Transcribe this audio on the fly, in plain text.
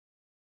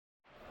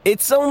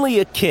It's only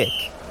a kick,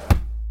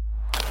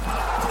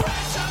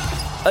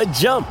 a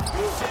jump,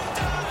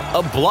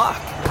 a block.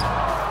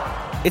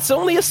 It's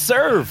only a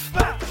serve.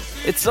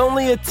 It's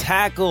only a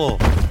tackle,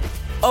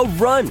 a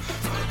run.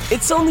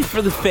 It's only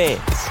for the fans.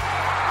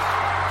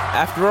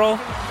 After all,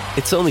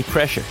 it's only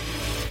pressure.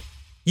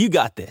 You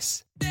got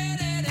this.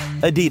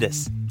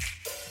 Adidas.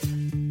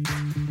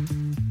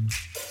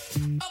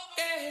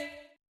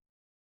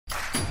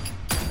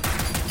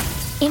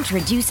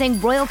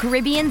 Introducing Royal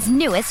Caribbean's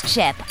newest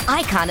ship,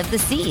 Icon of the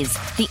Seas,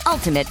 the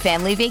ultimate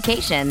family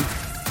vacation.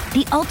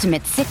 The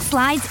ultimate 6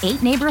 slides,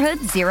 8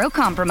 neighborhoods, 0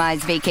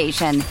 compromise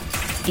vacation.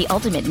 The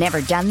ultimate never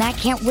done that,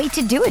 can't wait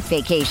to do it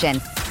vacation.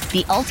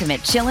 The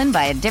ultimate chillin'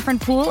 by a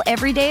different pool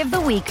every day of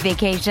the week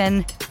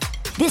vacation.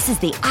 This is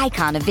the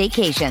Icon of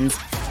vacations.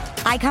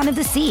 Icon of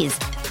the Seas,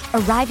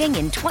 arriving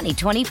in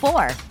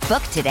 2024.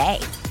 Book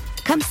today.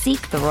 Come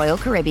seek the Royal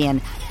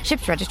Caribbean.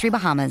 Ships Registry,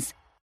 Bahamas.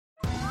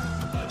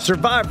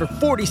 Survivor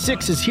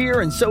 46 is here,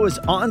 and so is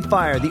On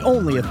Fire, the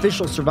only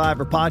official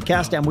Survivor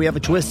podcast, and we have a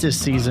twist this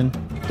season.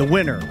 The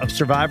winner of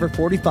Survivor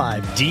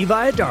 45, Dee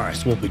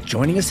Valladares, will be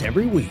joining us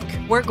every week.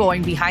 We're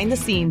going behind the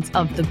scenes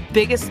of the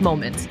biggest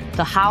moments,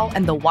 the how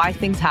and the why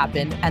things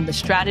happen, and the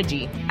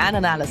strategy and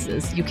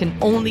analysis you can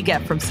only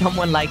get from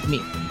someone like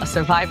me, a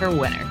Survivor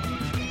winner.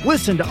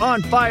 Listen to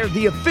On Fire,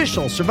 the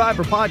official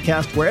Survivor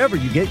podcast, wherever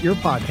you get your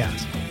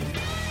podcasts.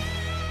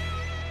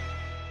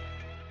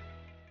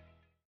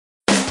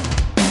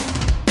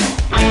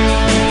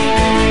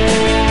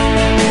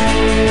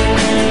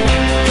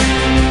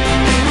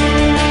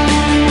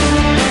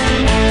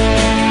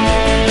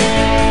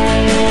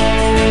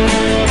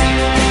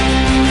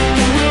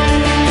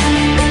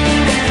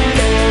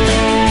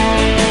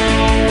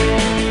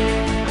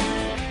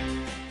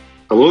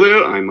 Hello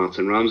there, I'm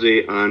Martin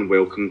Ramsey and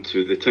welcome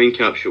to the Time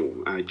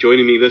Capsule.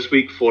 Joining me this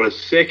week for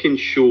his second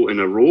show in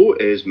a row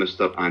is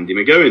Mr. Andy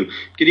McGowan.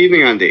 Good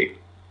evening, Andy.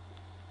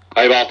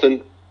 Hi,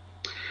 Martin.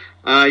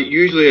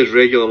 Usually, as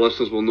regular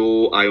listeners will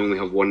know, I only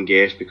have one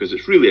guest because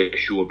it's really a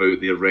show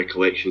about their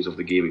recollections of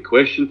the game in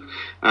question,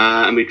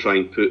 and we try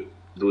and put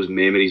those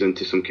memories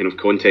into some kind of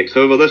context.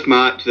 However, this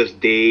match, this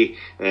day,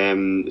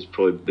 is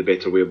probably the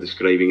better way of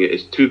describing it,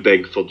 is too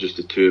big for just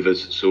the two of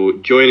us. So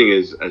joining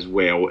us as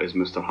well is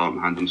Mr. Heart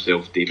and Hand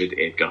himself, David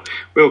Edgar.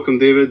 Welcome,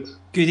 David.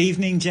 Good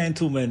evening,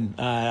 gentlemen.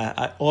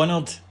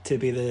 Honoured to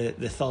be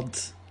the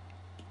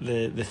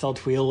third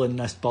wheel in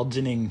this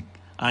burgeoning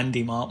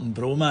Andy Martin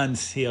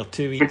bromance here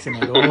 2 weeks in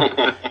a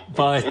row.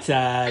 But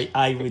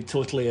I would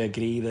totally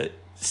agree that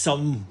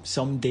some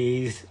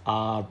days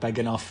are big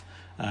enough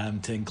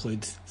to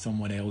include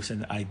someone else,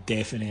 and I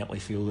definitely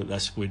feel that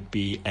this would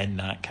be in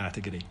that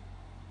category.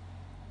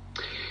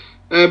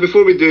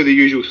 Before we do the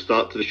usual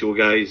start to the show,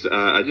 guys,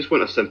 I just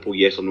want a simple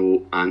yes or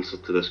no answer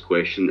to this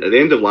question. At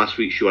the end of last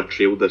week's show, I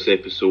trailed this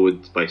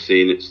episode by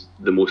saying it's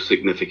the most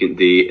significant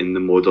day in the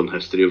modern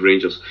history of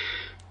Rangers.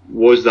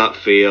 Was that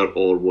fair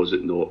or was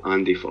it not?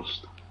 Andy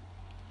first.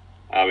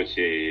 I would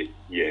say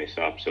yes,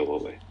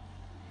 absolutely.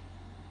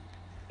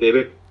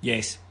 David?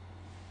 Yes.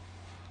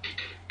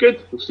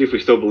 Good. We'll see if we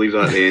still believe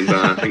that at the end, but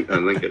I think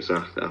it's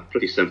a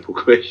pretty simple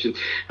question.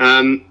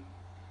 The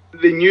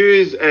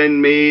news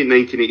in May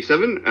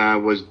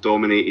 1987 was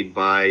dominated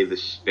by the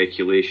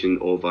speculation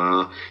of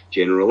a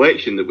general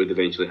election that would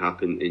eventually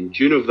happen in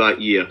June of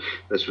that year.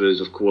 This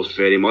was, of course,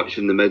 very much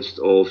in the midst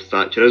of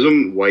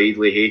Thatcherism,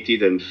 widely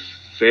hated and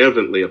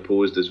fervently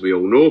opposed, as we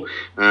all know.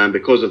 And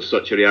because of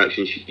such a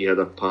reaction, she had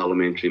a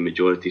parliamentary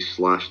majority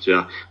slashed to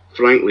a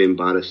frankly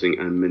embarrassing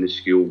and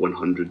minuscule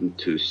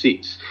 102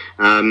 seats.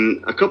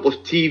 A couple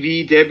of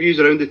TV debuts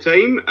around the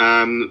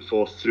time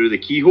for Through the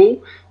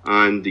Keyhole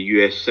and the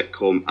US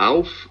sitcom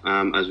Alf,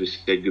 as we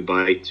said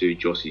goodbye to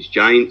Jossie's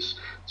Giants,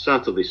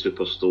 Saturday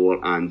Superstore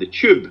and The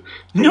Tube.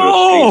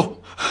 No!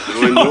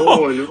 I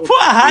know.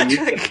 What a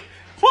hat-trick!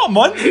 What a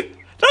month!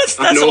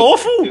 That's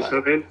awful!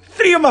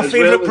 3 of my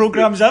favourite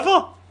programmes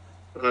ever!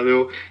 I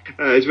know,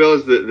 as well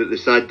as the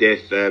sad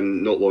death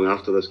not long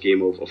after this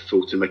game of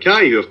Fulton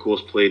Mackay, who of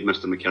course played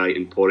Mr. Mackay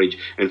in Porridge,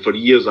 and for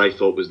years I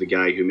thought was the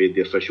guy who made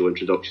the official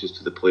introductions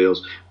to the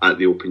players at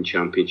the Open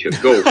Championship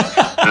Golf.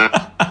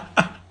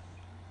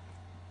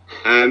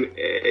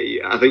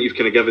 I think you've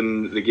kind of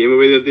given the game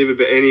away there, David,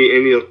 but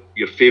any of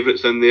your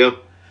favourites in there?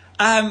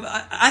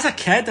 As a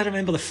kid, I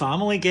remember the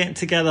family getting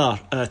together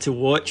to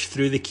watch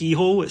Through the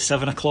Keyhole at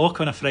 7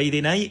 o'clock on a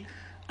Friday night.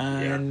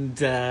 And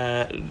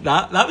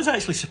that was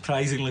actually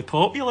surprisingly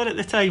popular at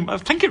the time. I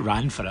think it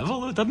ran forever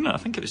though, didn't it? I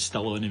think it was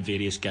still on in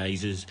various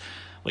guises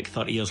like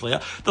 30 years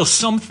later. There's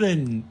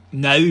something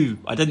now,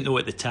 I didn't know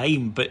at the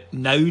time, but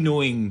now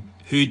knowing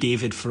who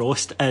David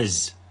Frost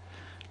is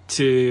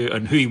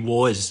and who he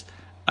was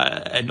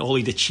and all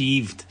he'd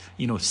achieved,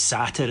 you know,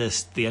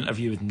 satirist, the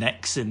interview with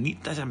Nixon,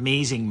 that's an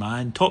amazing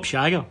man, top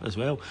shagger as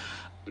well.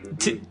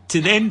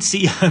 To then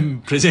see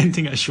him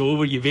presenting a show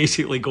where you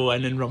basically go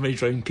in and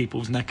rummage around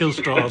people's knickers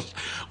drawers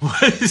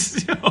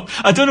was, you know,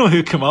 I don't know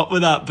who came up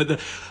with that,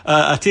 but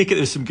I take it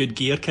there's some good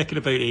gear kicking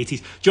about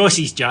 80s.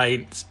 Jossie's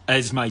Giants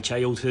is my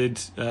childhood,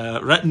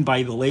 written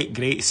by the late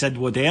great Sid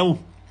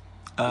Waddell,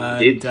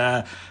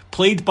 and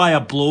played by a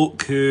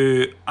bloke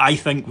who I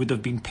think would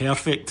have been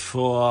perfect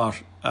for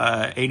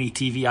any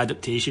TV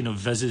adaptation of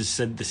Viz's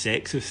Sid the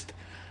Sexist,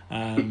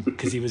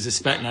 because he was a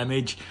spitting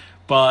image.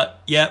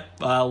 But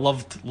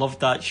loved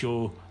that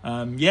show.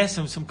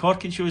 Some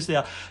corking shows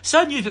there.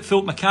 Saw news about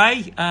Philip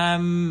Mackay,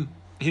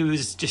 who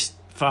was just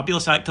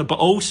fabulous actor, but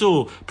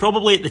also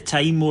probably at the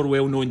time more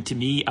well known to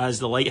me as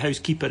the lighthouse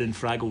keeper in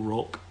Fraggle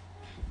Rock.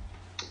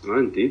 Oh,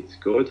 indeed,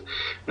 good.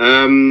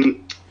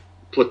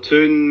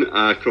 Platoon,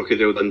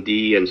 Crocodile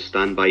Dundee and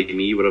Stand By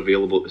Me were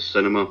available at the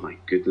cinema. My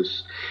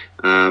goodness.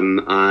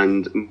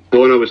 And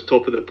Madonna was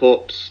top of the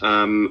pops,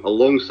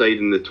 alongside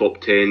in the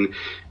top 10.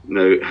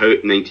 Now, how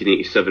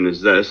 1987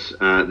 is this?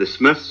 The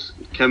Smiths,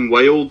 Kim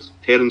Wilde,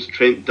 Terence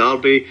Trent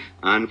D'Arby,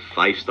 and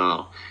Five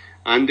Star.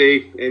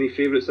 Andy, any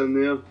favourites in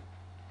there?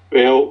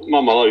 Well,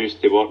 my mother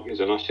used to work as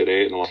an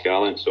usherette in La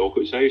Scala and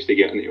Soccer, so I used to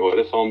get into all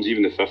the films,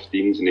 even the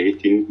 15s and the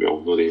 18s. Well,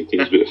 not the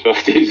 18s, but the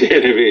 50s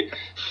anyway.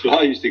 So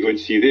I used to go and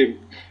see them.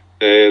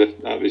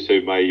 That was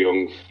how my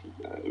young,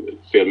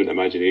 fervent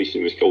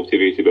imagination was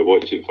cultivated, by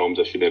watching films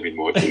I should have been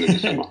watching in the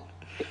summer.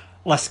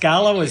 La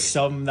Scala was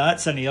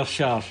that's in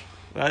Ayrshire.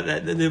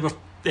 There were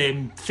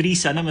 3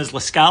 cinemas, La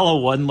Scala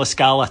 1, La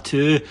Scala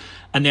 2,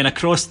 and then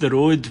across the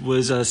road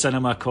was a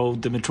cinema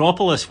called the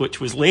Metropolis, which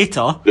was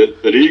later... The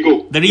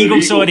Regal. The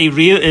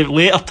Regal, it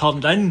later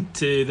turned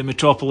into the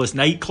Metropolis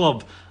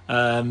nightclub.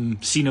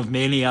 Scene of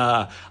many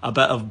a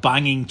bit of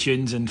banging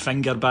tunes and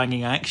finger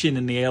banging action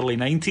in the early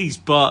 90s.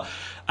 But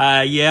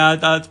I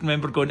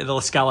remember going to the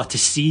La Scala to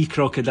see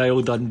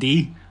Crocodile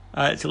Dundee,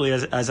 actually,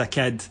 as a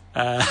kid.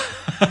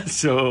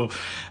 So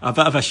a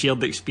bit of a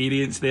shared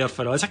experience there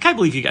for us. I can't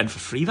believe you get in for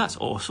free. That's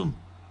awesome.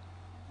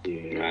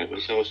 Yeah, it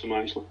was awesome,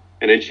 actually.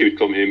 And then she would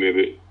come home with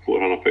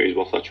about £400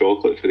 worth of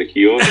chocolate for the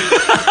kiosk.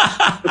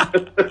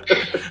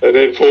 And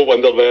then folk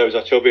wondered why I was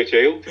a chubby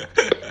child.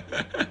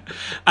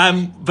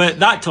 But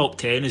that top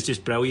 10 is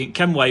just brilliant.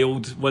 Kim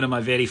Wilde, one of my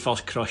very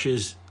first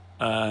crushes.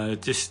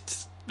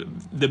 Just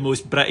the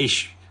most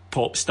British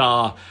pop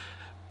star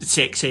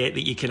sexette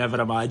that you can ever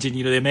imagine.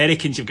 You know, the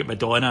Americans, you've got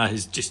Madonna,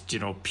 who's just,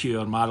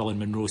 pure Marilyn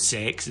Monroe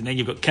sex. And then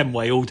you've got Kim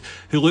Wilde,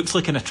 who looks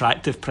like an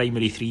attractive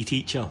primary 3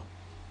 teacher.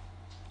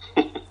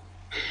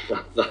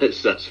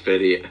 That's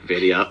very,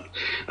 very apt.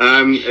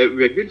 It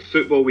was a good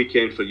football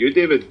weekend for you,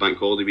 David. Bank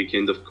holiday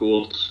weekend, of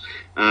course,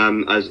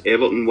 as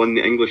Everton won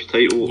the English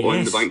title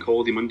on the bank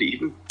holiday Monday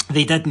evening.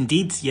 They did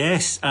indeed,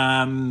 yes.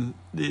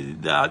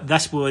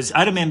 This was,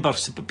 I remember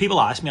people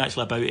asked me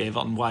actually about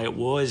Everton, why it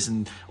was,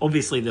 and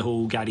obviously the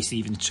whole Gary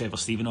Stevens, Trevor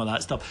Steven, all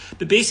that stuff.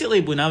 But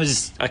basically, when I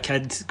was a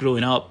kid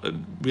growing up,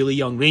 really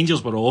young,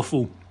 Rangers were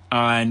awful,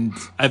 and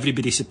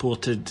everybody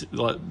supported,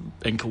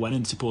 in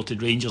Kilwinning,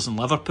 supported Rangers and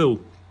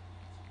Liverpool.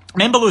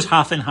 Remember those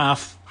half and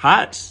half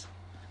hats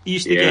you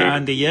used to get,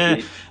 Andy?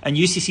 And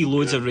you used to see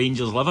loads of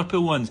Rangers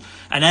Liverpool ones,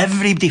 and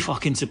everybody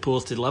fucking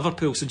supported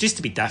Liverpool. So just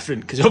to be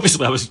different, because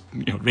obviously I was,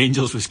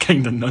 Rangers was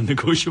kind of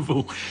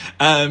non-negotiable.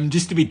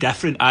 Just to be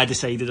different, I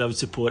decided I would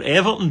support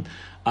Everton,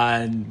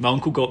 and my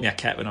uncle got me a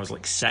kit when I was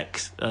like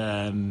 6.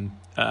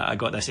 I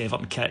got this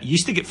Everton kit. You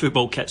used to get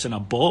football kits in a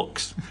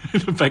box,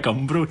 a big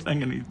Umbro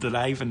thing, and you'd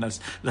arrive in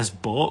this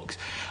box.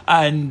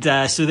 And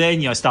so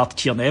then I started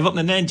cheering Everton,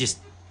 and then just.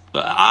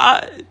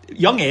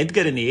 Young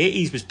Edgar in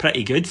the 80s was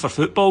pretty good for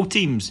football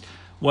teams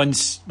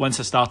once I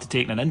started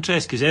taking an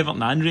interest, because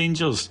Everton and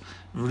Rangers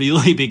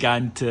really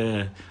began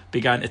to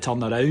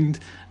turn around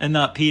in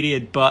that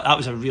period. But that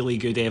was a really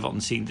good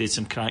Everton team. They had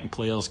some cracking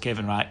players: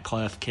 Kevin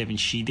Ratcliffe, Kevin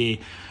Sheedy,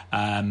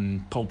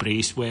 Paul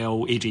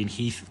Bracewell, Adrian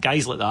Heath,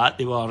 guys like that.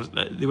 They were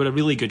a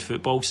really good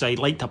football side.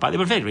 They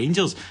were very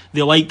Rangers.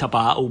 They liked a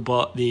battle,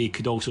 but they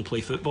could also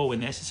play football when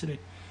necessary.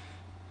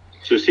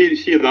 So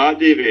see that,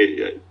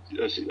 Davey.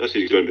 This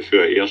is going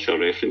before Ayrshire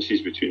references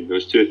between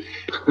those two.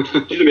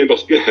 Do you remember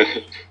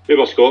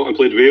Scotland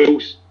played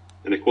Wales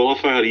in the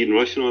qualifier, Ian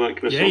Rush and all that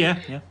kind of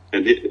stuff? Yeah.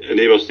 And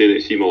they were staying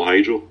at Seymour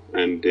Hydro,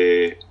 and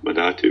my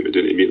dad took me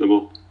down to meet them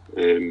all.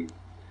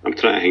 I'm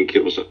trying to think,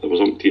 there was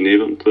umpteen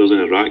Everton players in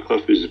it.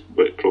 Ratcliffe was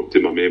what cropped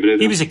in my memory.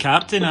 He was the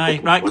captain,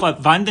 Ratcliffe.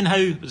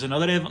 Vandenhouw was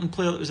another Everton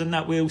player that was in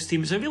that Wales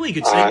team. It was a really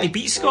good side. They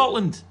beat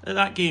Scotland at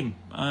that game.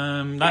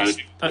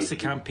 That's the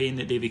campaign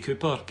that Davy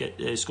Cooper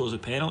scores a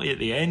penalty at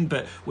the end,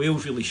 but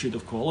Wales really should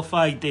have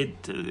qualified. They'd,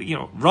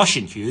 Rush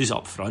and Hughes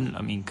up front.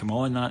 I mean, come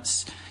on,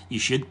 you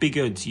should be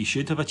good. You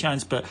should have a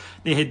chance. But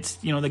they had,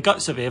 the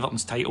guts of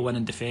Everton's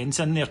title-winning defence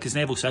in there, because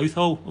Neville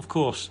Southall, of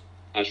course.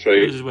 That's right.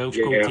 He was a Welsh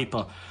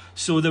goalkeeper.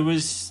 So they were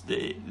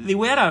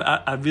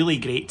a really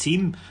great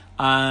team,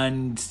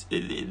 and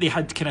they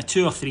had kind of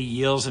 2 or 3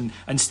 years,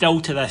 and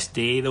still to this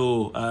day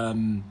though,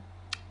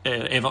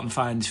 Everton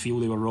fans feel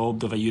they were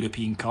robbed of a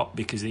European Cup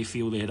because they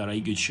feel they had a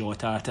right good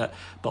shot at it,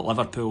 but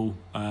Liverpool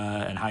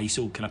and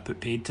Heysel kind of put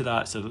paid to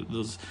that. So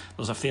there's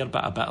a fair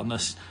bit of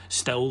bitterness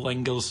still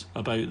lingers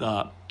about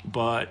that.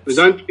 But was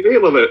Andy Gray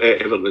live at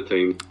Everton at the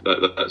time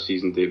that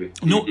season, Davey?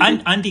 No,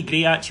 Andy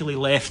Gray actually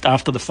left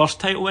after the first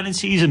title winning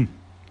season,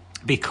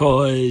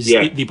 because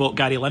they bought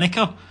Gary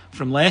Lineker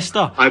from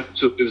Leicester.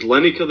 So it was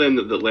Lineker then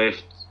that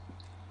left.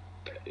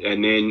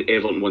 and then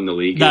Everton won the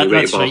league. That's and he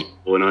went to right.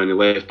 Barcelona, and he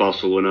left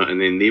Barcelona,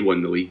 and then they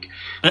won the league.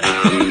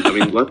 I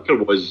mean,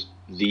 Lineker was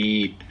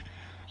the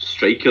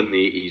striker in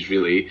the 80s,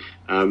 really,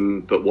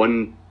 but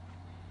won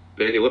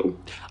very little.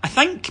 I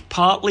think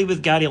partly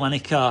with Gary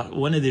Lineker,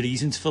 one of the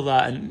reasons for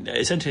that, and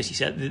it's interesting, you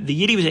said the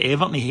year he was at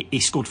Everton, he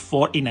scored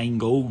 49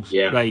 goals,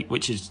 right,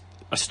 which is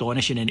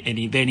astonishing,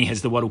 and then he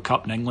has the World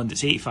Cup in England.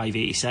 It's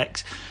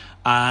 85-86,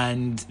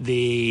 and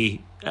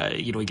they,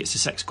 he gets the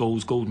 6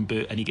 goals, Golden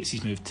Boot, and he gets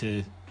his move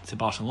to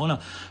Barcelona.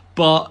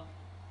 But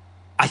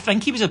I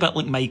think he was a bit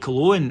like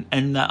Michael Owen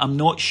in that I'm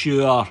not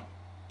sure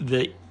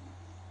that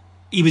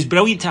he was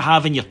brilliant to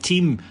have in your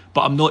team,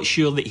 but I'm not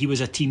sure that he was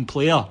a team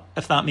player,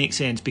 if that makes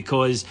sense,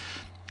 because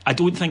I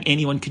don't think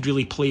anyone could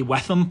really play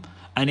with him.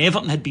 And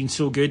Everton had been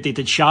so good, they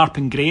did Sharp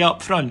and Gray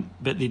up front,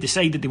 but they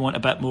decided they want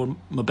a bit more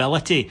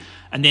mobility,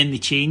 and then they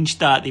changed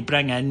that. They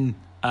bring in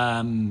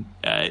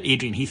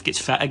Adrian Heath, gets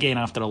fit again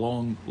after a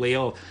long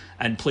layoff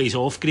and plays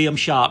off Graham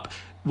Sharp,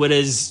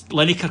 whereas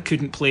Lineker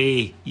couldn't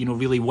play,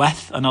 really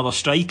with another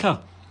striker.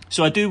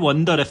 So I do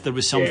wonder if there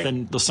was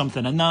something, there's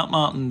something in that,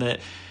 Martin, that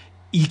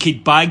he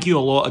could bag you a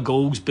lot of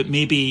goals, but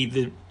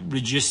maybe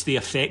reduce the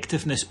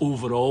effectiveness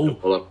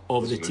overall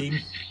of the team.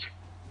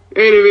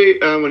 Anyway,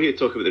 we're here to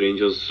talk about the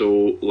Rangers,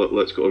 so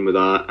let's go on with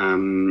that.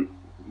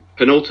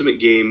 Penultimate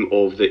game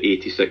of the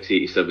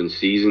 86-87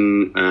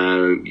 season.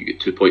 You get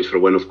 2 points for a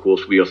win, of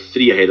course. We are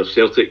 3 ahead of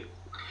Celtic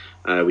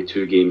with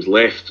 2 games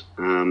left.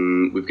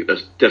 We've got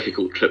this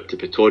difficult trip to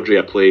Pittodrie,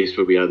 a place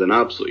where we had an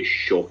absolutely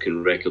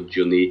shocking record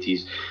during the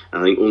 80s.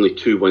 I think only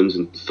 2 wins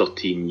in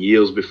 13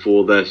 years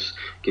before this.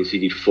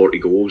 Conceded 40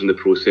 goals in the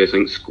process. I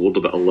think scored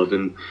about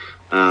 11.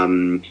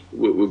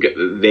 We'll get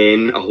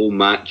then a whole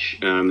match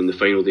in the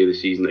final day of the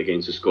season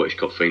against the Scottish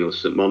Cup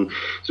finalist St Mirren.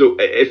 So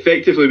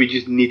effectively we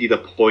just needed a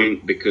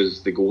point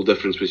because the goal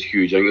difference was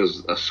huge. I think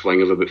there's a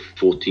swing of about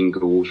 14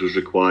 goals was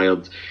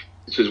required.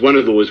 So it's one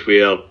of those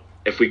where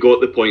if we got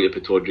the point at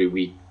Pittodrie,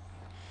 we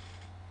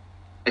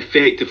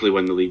effectively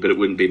win the league, but it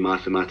wouldn't be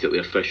mathematically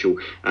official.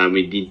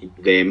 We need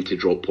them to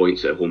drop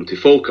points at home to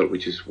Falkirk,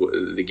 which is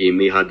the game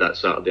they had that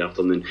Saturday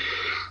afternoon.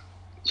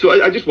 So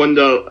I just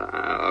wonder,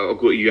 I'll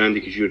go to you,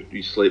 Andy, because you're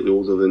slightly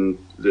older than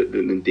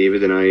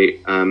David and I.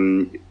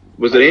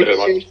 Was there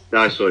any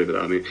sense, sorry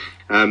about that,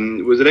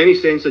 mate. Was there any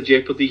sense of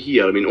jeopardy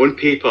here? I mean, on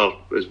paper,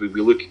 as we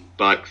look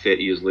back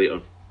 30 years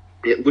later,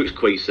 it looks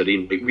quite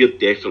serene. But we're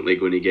definitely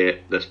going to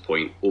get this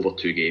point over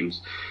 2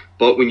 games.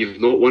 But when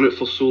you've not won it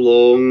for so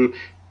long,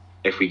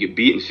 if we get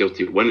beaten,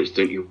 Celtic win, it's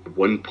down to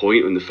 1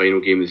 point on the final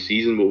game of the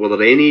season. But were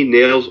there any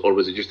nerves, or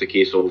was it just a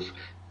case of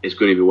it's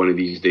going to be one of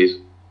these days?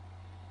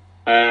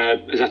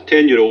 As a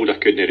 10-year-old, I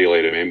couldn't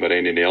really remember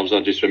any nerves.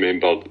 I just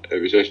remembered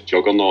it was this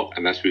juggernaut,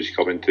 and this was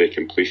coming to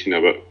completion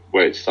of it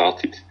where it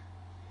started.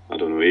 I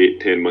don't know,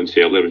 8-10 months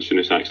earlier when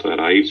Souness actually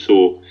arrived.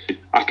 So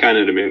I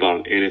can't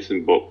remember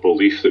anything but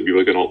belief that we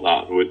were going up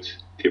that road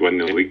to win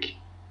the league.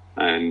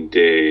 And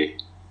the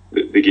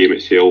game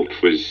itself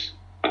was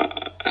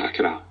a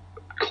kind of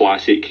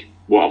classic.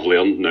 What I've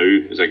learned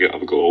now as I've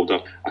got older,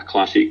 a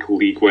classic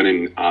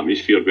league-winning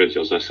atmosphere where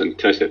there's this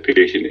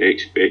anticipation,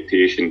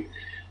 expectation,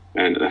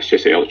 and that's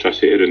just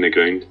electricity around the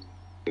ground.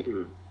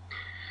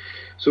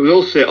 So we're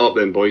all set up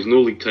then, boys. No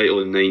league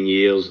title in 9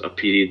 years, a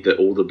period that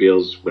older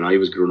Bears, when I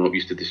was growing up,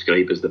 used to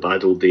describe as the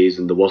bad old days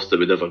and the worst that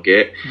we'd ever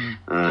get.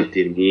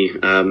 Dear me.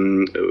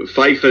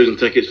 5,000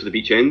 tickets for the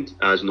Beach End,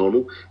 as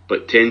normal,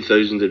 but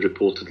 10,000 had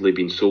reportedly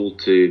been sold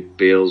to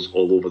Bears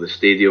all over the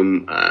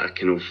stadium.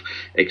 Kind of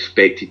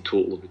expected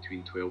total of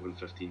between 12 and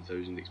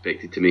 15,000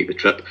 expected to make the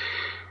trip.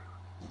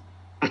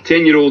 A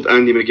 10-year-old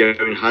Andy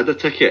McGowan had a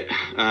ticket.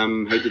 How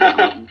did that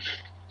happen?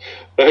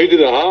 How did it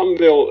happen?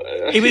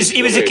 Well, he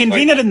was a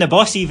convener in the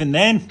bus even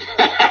then.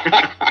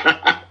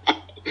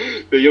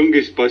 The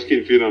youngest bus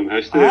convener in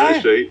history,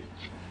 that's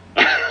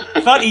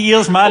right. 30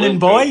 years man and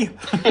boy.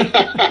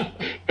 How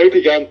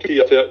to guarantee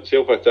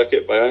yourself a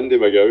ticket by Andy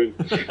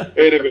McGowan.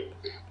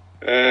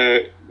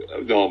 Anyway,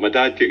 no, my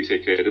dad takes the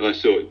credit.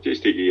 So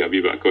just to give you a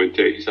wee bit of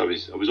context, I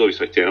was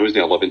obviously 10. I was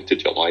the 11th of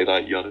July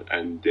that year,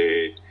 and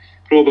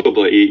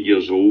probably 8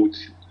 years old.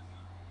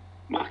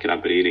 My kind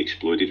of brain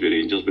exploded with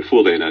Rangers.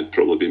 Before then, I'd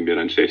probably been more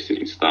interested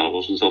in Star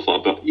Wars and stuff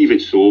like that. But even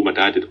so, my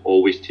dad had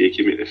always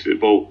taken me to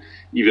football,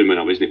 even when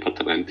I wasn't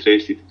particularly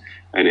interested.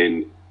 And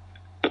then,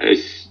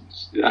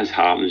 as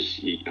happens,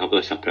 you have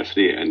this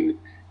epiphany, and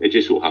it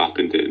just so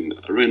happened that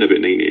around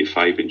about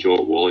 1985, when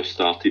Jock Wallace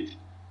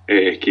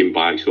came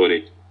back,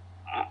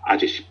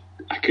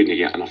 I couldn't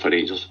get enough of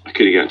Rangers. I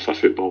couldn't get enough of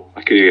football.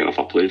 I couldn't get enough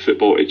of playing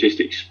football. It just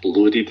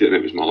exploded, and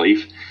it was my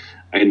life.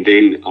 And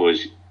then I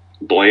was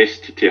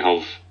blessed to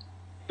have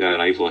the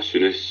arrival of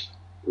Souness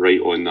right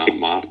on that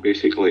mark,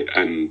 basically.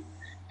 And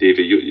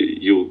David,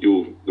 you'll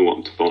know what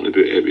I'm talking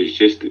about. It was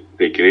just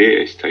the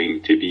greatest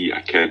time to be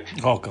a kid.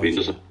 Oh, God.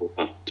 Rangers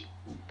supporter.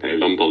 It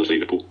was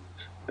unbelievable.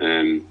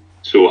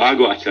 So I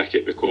got a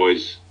ticket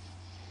because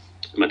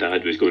my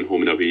dad was going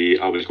home and away.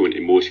 I was going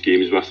to most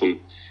games with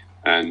him,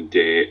 and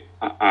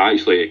I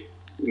actually,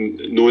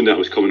 knowing that I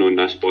was coming on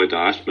this pod,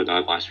 I asked my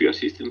dad last week. I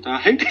said to him,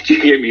 "Dad, how did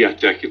you get me a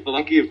ticket for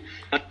that game?"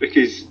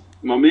 Because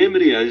my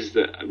memory is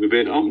that we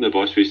went up in the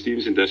bus with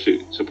Stevenson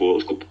District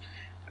Supporters Club.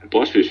 The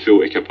bus was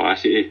full to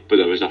capacity, but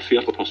there was a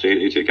fair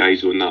percentage of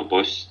guys on that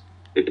bus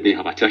that didn't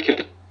have a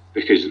ticket,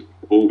 because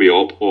all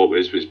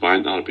it was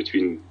banter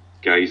between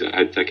guys that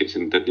had tickets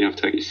and didn't have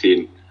tickets,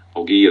 saying,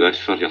 I'll give you this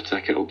for your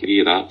ticket, I'll give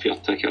you that for your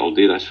ticket, I'll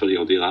do this for you,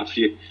 I'll do that for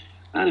you.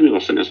 I remember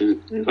sitting there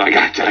saying, I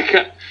got a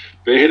ticket.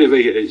 But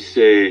anyway,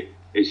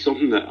 it's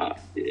something that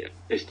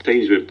as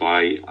times went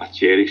by, I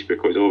cherish,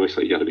 because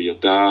obviously you're with your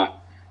dad.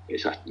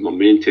 It's a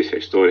momentous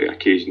historic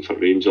occasion for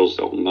Rangers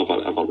that will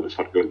never ever be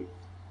forgotten.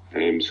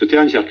 So to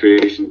answer your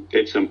question,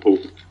 it's simple.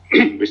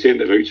 We sent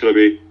the voucher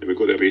away and we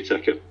got the away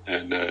ticket,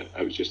 and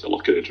it was just a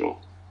luck of the draw.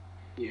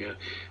 Yeah.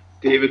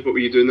 David, what were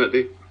you doing that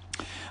day?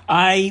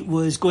 I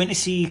was going to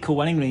see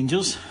Kilwinning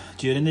Rangers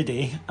during the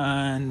day,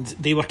 and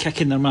they were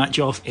kicking their match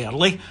off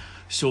early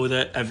so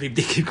that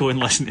everybody could go and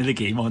listen to the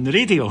game on the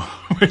radio,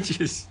 which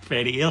is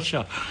very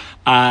Ayrshire.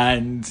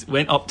 And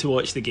went up to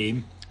watch the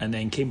game and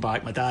then came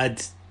back. My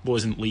dad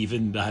wasn't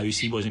leaving the house,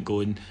 he wasn't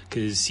going,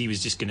 because he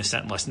was just going to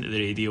sit and listen to the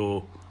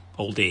radio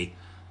all day,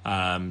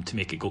 to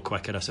make it go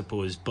quicker, I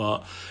suppose.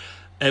 But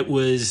it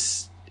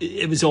was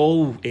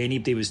all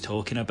anybody was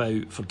talking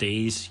about for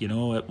days.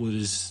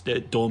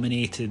 It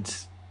dominated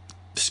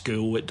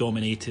school, it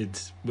dominated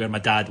where my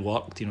dad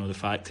worked, the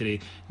factory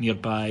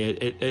nearby.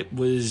 It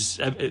was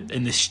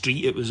in the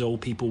street, it was all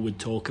people would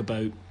talk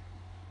about.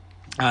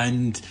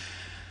 And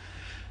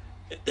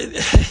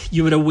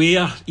you were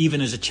aware,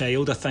 even as a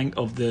child, I think,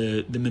 of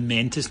the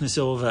momentousness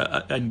of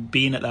it, and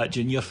being at that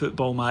junior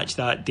football match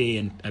that day,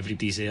 and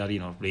everybody's there,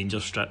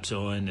 Rangers strips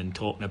on and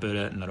talking about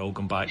it, and they're all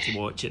going back to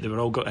watch it. They were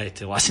all going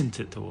to listen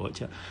to it, to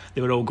watch it.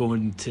 They were all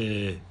going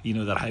to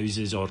their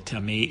houses or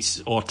to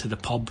mates or to the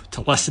pub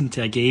to listen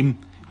to a game,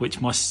 which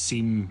must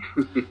seem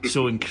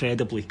so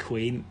incredibly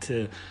quaint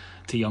to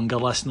younger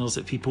listeners,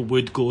 that people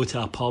would go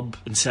to a pub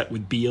and sit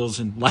with beers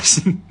and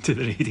listen to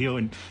the radio,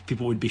 and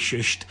people would be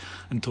shushed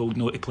and told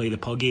not to play the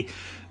puggy.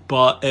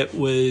 But it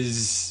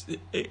was,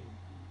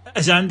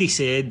 as Andy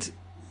said,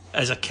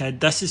 as a kid,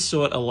 this is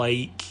sort of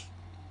like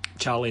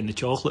Charlie and the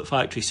Chocolate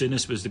Factory.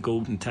 Souness was the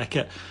golden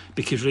ticket,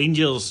 because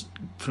Rangers,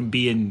 from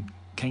being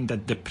kind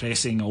of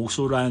depressing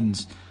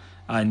also-rans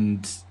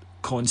and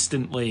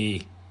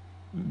constantly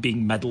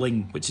being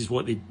middling, which is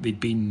what they'd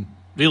been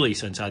really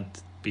since I'd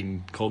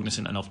been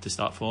cognisant enough to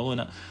start following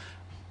it,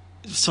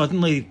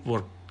 suddenly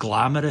we're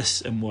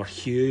glamorous and we're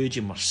huge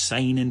and we're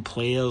signing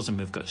players and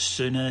we've got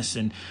Souness,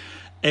 and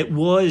it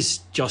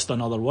was just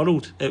another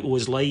world. It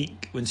was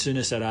like when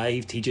Souness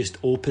arrived, he just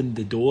opened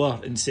the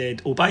door and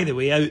said, oh, by the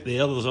way, out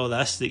there's all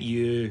this that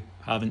you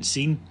haven't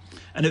seen.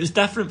 And it was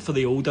different for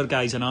the older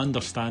guys, and I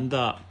understand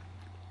that,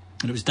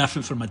 and it was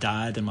different for my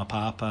dad and my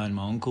papa and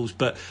my uncles,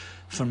 but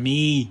for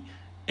me,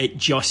 it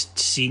just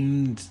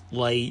seemed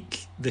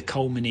like the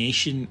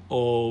culmination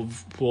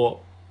of what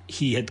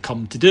he had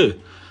come to do.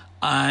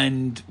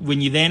 And when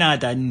you then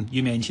add in,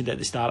 you mentioned at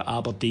the start,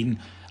 Aberdeen,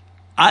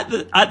 at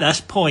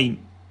this point,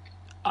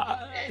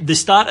 the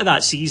start of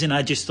that season,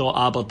 I just thought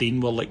Aberdeen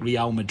were like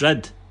Real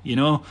Madrid,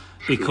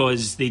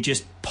 because they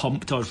just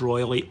pumped us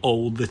royally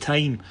all the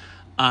time.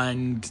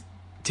 And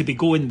to be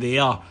going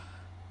there,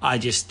 I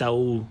just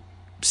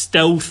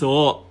still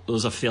thought there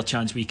was a fair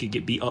chance we could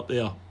get beat up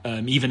there.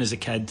 Even as a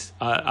kid,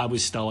 I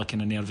was still a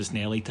kind of nervous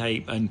Nelly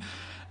type, and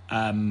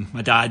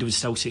my dad would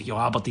still say,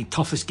 Aberdeen,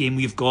 toughest game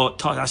we've got,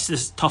 that's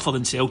just tougher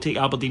than Celtic.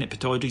 Aberdeen at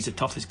Pittodrie is the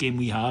toughest game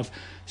we have.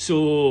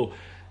 So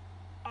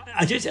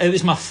it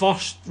was my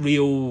first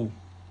real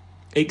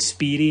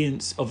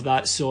experience of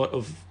that sort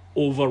of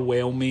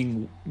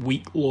overwhelming,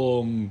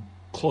 week-long,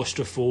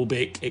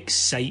 claustrophobic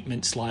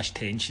excitement /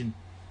 tension.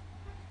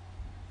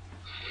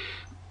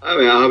 I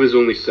mean, I was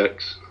only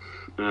 6,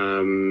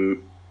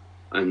 and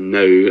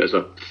now, as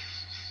a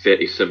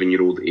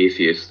 37-year-old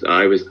atheist,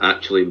 I was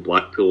actually in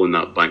Blackpool on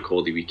that bank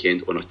holiday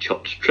weekend on a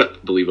church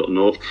trip, believe it or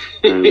not.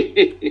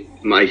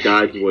 My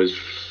dad was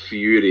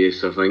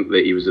furious, I think,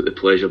 that he was at the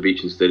Pleasure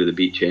Beach instead of the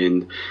beach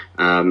end.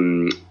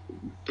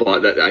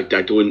 But I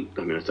don't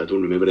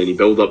remember any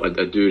build-up.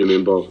 I do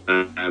remember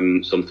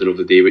something of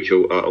the day, which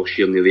I'll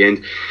share near the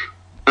end.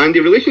 And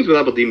the relations with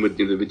Aberdeen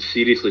would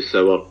seriously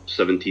sour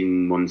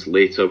 17 months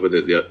later with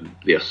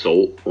the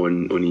assault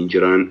on Ian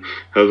Durrant.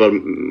 However,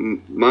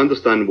 my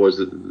understanding was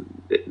that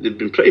they'd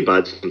been pretty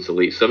bad since the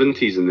late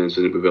 70s, and then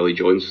since with Willie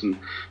Johnson.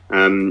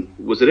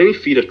 Was there any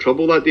fear of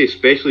trouble that day,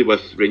 especially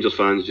with Rangers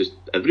fans just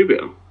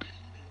everywhere?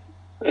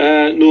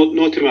 No,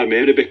 not to my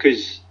memory,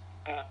 because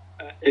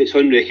it's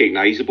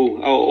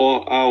unrecognisable. I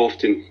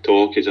often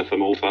talk as if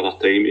I'm all father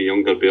time to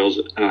younger bears,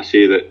 and I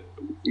say that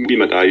me and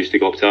my dad used to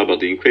go up to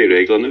Aberdeen quite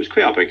regularly, and it was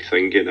quite a big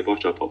thing getting the bus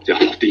trip up to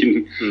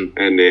Aberdeen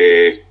and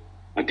a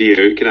day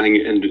out kind of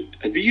thing.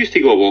 And we used to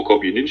go walk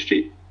up Union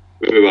Street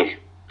with our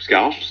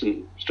scarves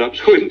and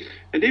strips on,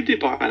 and they'd do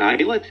bat an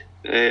eyelid.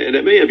 And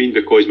it may have been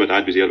because my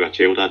dad was there with a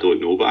child, I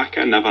don't know, but I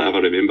can never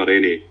ever remember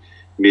any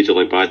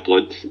majorly bad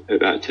blood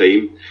at that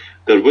time.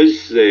 There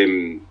was a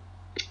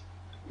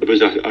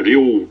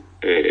real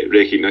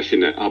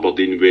recognition at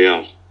Aberdeen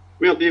where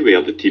they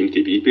were the team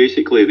to beat.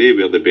 Basically, they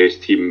were the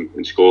best team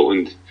in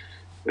Scotland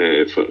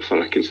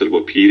for a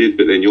considerable period.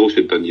 But then you also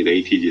had done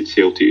United, you had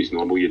Celtic as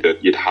normal, you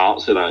had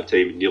Hearts at that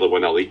time, and nearly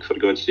won a league for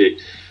God's sake.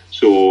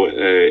 So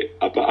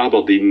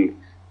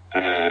Aberdeen,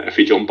 if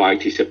we jump back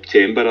to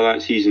September of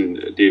that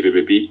season, David,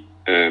 we beat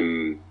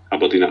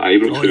Aberdeen at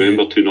Ibrox,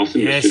 remember,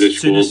 2-0, yes, as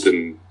soon as scored,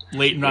 and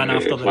Leighton ran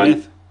after the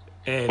ref.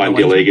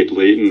 Bandy-legged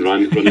Leighton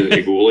running to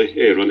the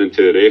goalie, running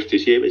to the ref to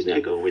say it wasn't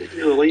a goal, it was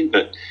near the line.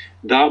 But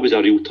that was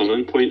a real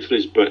turning point for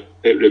us. But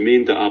it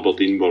remained that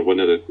Aberdeen were one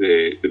of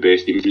the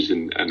best teams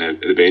and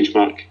the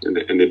benchmark,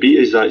 and they beat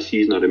us that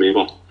season, I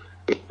remember.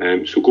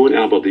 So going to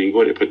Aberdeen,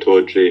 going to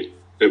Pittodrie,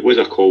 it was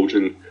a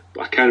cauldron,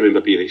 but I can't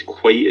remember being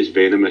quite as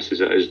venomous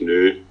as it is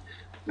now.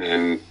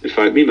 In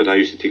fact, me and my dad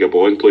used to take a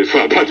ball and play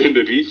football down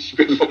the beach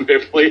before we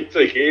played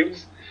the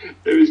games.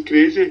 It was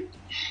crazy.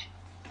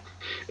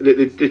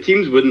 The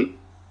teams wouldn't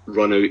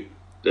run out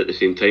at the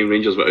same time.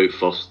 Rangers were out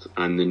first,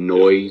 and the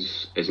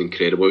noise is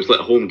incredible. It was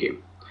like a home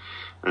game.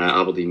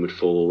 Aberdeen would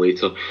follow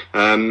later.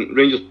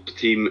 Rangers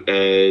team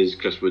is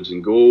Chris Woods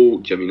in goal,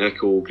 Jimmy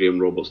Nicholl, Graham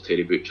Roberts,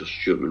 Terry Butcher,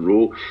 Stuart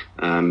Monroe,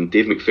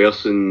 Dave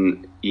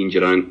McPherson, Ian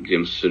Durrant,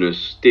 Graham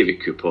Souness,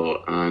 David Cooper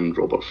and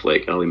Robert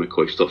Fleck, Ali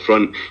McCoist up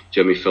front,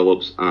 Jimmy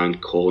Phillips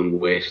and Colin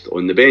West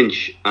on the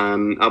bench.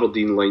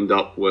 Aberdeen lined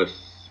up with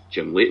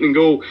Jim Leighton in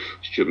goal,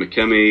 Stuart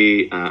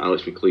McKimmie,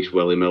 Alex McLeish,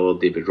 Willie Miller,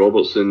 David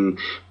Robertson,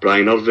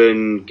 Brian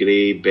Irvine,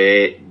 Gray,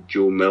 Bett,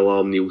 Joe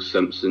Miller, Neil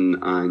Simpson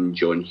and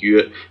John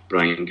Hewitt,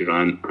 Brian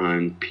Grant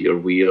and Peter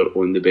Weir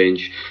on the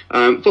bench.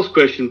 First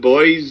question,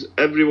 boys.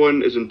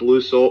 Everyone is in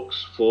blue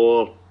socks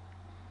for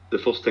the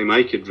first time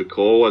I could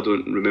recall. I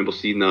don't remember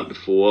seeing that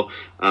before.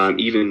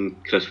 Even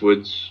Chris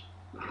Woods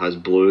has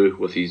blue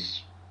with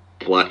his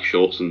black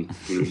shorts and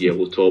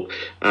yellow top.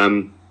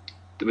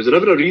 Was there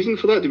ever a reason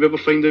for that? Did we ever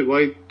find out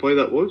why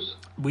that was?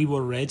 We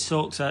were Red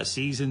Sox that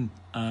season,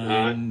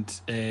 and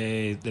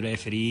the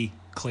referee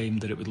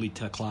claimed that it would lead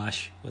to a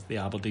clash with the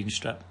Aberdeen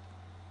strip.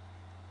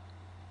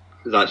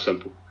 That's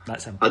simple.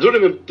 That's simple. I don't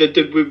remember.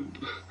 Did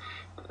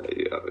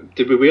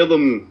we wear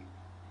them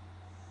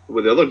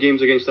with the other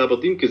games against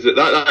Aberdeen? Because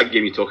that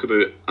game you talk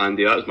about,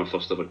 Andy, that was my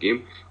first ever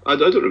game. I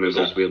don't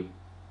remember us wearing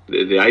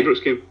the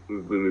Ibrox game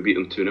when we beat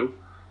them 2-0.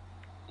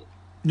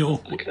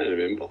 No, I can't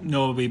remember.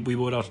 No, we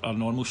wore our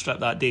normal strip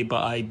that day,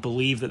 but I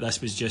believe that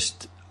this was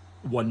just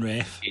one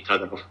ref. He'd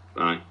had enough.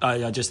 Aye.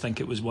 I just think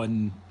it was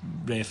one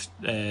ref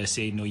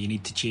saying, no, you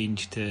need to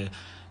change to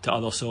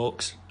other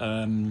socks.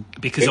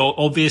 Because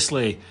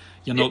obviously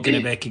you're not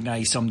going to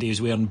recognise somebody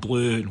who's wearing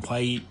blue and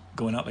white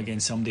going up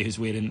against somebody who's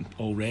wearing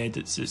all red.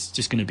 It's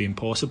just going to be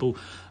impossible.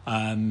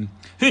 Who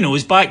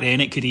knows, back then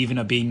it could even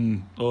have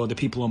been, the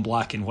people in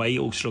black and white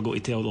all struggle to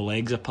tell the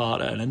legs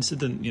apart at an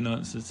incident.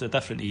 It's a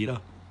different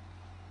era.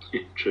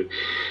 True.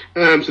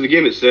 So the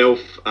game itself,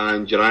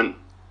 and Durrant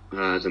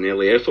has an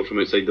early effort from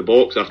outside the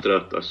box after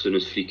a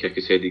Souness free kick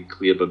is headed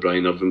clear by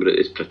Brian Irvine, but it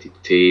is pretty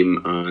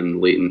tame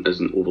and Leighton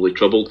isn't overly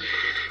troubled.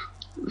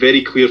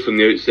 Very clear from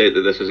the outset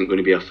that this isn't going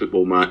to be a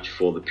football match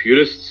for the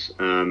purists.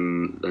 I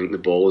think the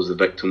ball is the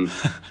victim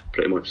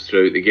pretty much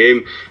throughout the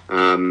game.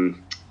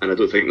 And I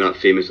don't think that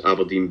famous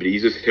Aberdeen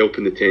breeze is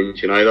helping the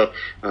tension either.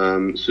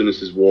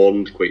 Souness is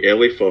warned quite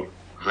early for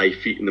high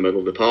feet in the middle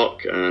of the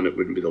park, and it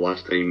wouldn't be the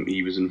last time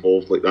he was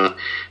involved like that.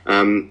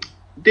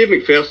 Dave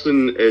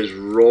McPherson is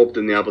robbed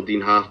in the Aberdeen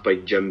half by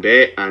Jim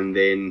Bett, and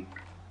then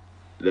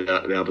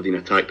the Aberdeen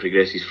attack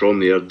progresses from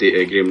there.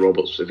 Graham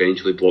Roberts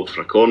eventually blocks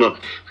for a corner.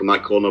 From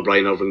that corner,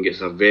 Brian Irvine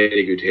gets a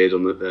very good head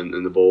on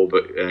the ball,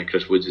 but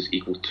Chris Woods is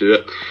equal to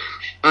it.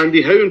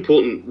 Andy, how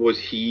important was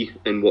he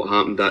in what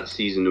happened that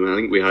season? I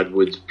think we had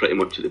Woods pretty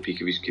much at the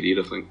peak of his career,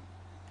 I think.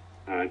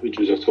 Woods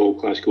was a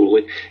top-class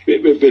goalie.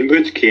 When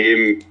Woods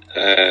came,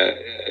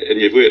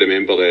 and you've got to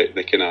remember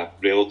the kind of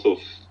relative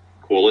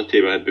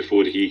quality we had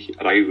before he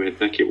arrived. We had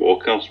Nicky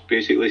Walker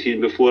basically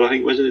seen before, I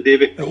think, wasn't it,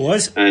 David? It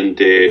was. And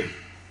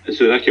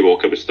so Nicky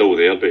Walker was still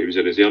there, but he was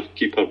a reserve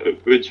keeper.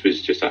 But Woods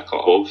was just a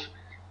cut-off.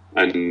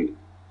 And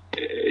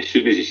as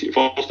soon as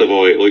first of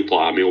all, it looked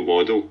like a male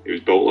model. He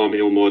was built like a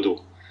male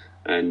model.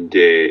 And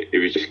he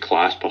was just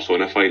class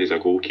personified as a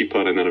goalkeeper.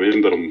 And I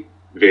remember him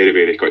very,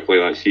 very quickly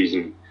that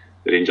season.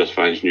 The Rangers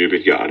fans knew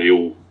we'd got a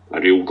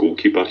real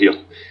goalkeeper here.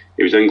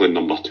 He was England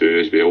number 2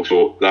 as well,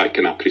 so that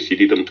kind of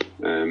preceded him,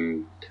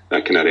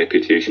 that kind of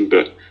reputation.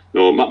 But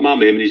no, my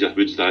memories of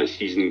Woods that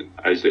season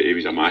is that he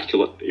was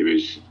immaculate. He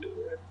was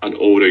an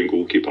all-round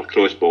goalkeeper,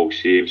 cross-ball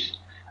saves,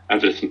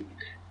 everything.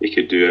 He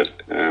could do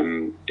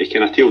it. He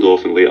kind of tailed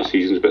off in later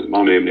seasons, but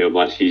my memory of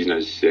that season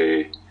is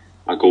a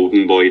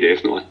golden boy,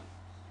 definitely.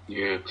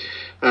 Yeah.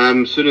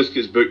 Souness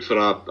gets booked for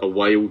a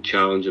wild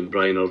challenge in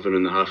Brian Irvine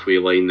on the halfway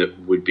line that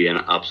would be an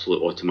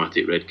absolute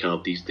automatic red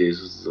card these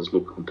days. There's no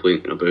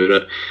complaining about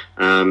it.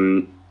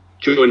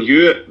 John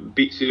Hewitt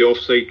beats the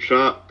offside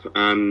trap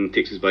and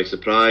takes us by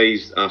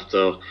surprise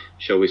after,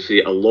 shall we say,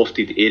 a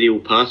lofted aerial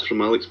pass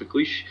from Alex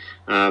McLeish.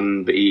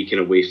 But he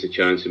kind of wastes the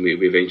chance and we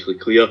eventually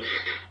clear.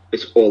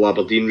 It's all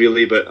Aberdeen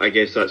really, but I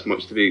guess that's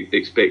much to be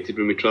expected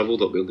when we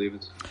travelled up there,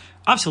 David.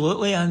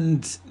 Absolutely,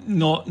 and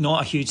not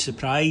a huge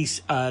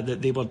surprise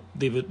that they were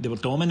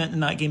dominant in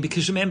that game,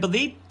 because remember,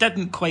 they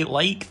didn't quite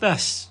like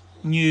this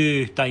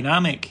new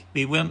dynamic.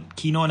 They weren't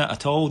keen on it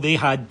at all. They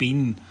had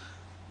been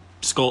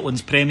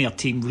Scotland's premier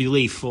team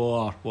really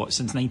for,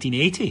 since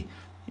 1980?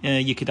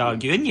 You could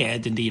argue. And yeah,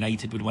 Dundee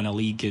United would win a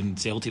league and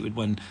Celtic would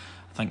win,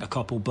 I think, a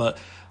couple. But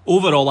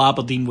overall,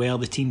 Aberdeen were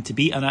the team to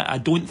beat. And I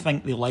don't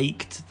think they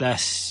liked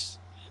this.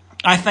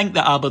 I think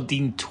that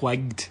Aberdeen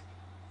twigged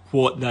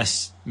what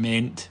this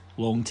meant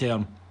long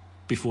term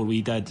before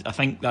we did. I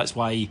think that's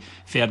why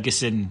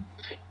Ferguson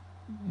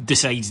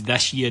decides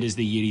this year is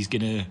the year he's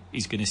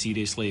gonna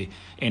seriously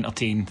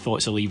entertain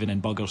thoughts of leaving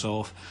and buggers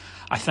off.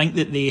 I think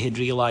that they had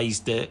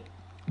realised that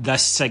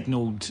this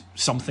signalled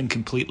something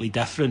completely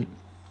different,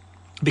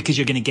 because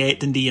you're going to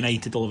get Dundee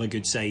United will have a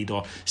good side,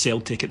 or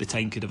Celtic at the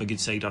time could have a good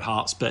side, or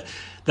Hearts, but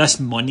this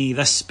money,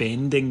 this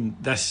spending,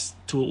 this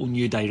total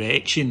new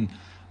direction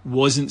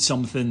wasn't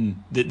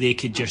something that they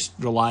could just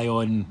rely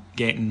on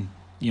getting,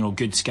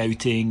 good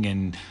scouting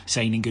and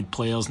signing good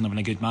players and having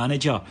a good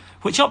manager,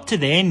 which up to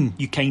then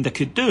you kind of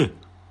could do.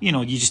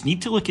 You just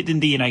need to look at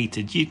Dundee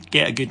United. You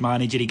get a good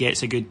manager, he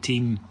gets a good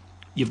team,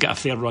 you've got a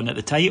fair run at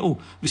the title.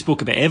 We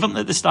spoke about Everton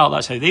at the start,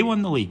 that's how they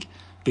won the league,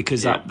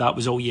 because that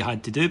was all you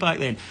had to do back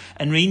then.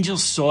 And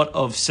Rangers sort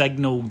of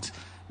signalled,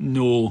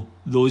 no,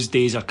 those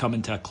days are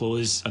coming to a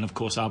close. And of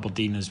course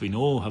Aberdeen, as we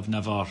know, have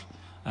never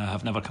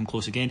come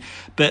close again.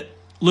 But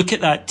look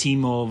at that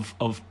team of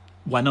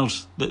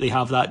winners that they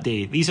have that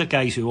day. These are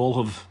guys who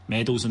all have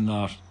medals in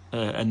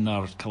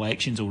their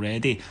collections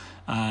already,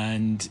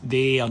 and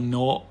they are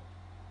not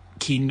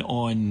keen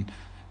on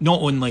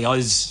not only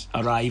us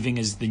arriving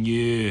as the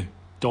new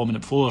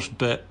dominant force,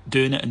 but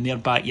doing it in their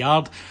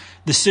backyard.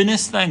 The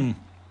Souness thing,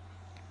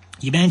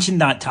 you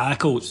mentioned that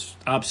tackle, it's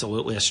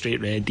absolutely a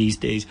straight red these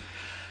days.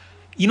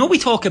 We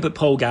talk about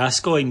Paul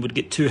Gascoigne would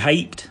get too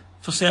hyped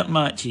for certain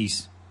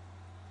matches.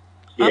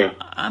 Yeah.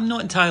 I'm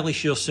not entirely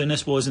sure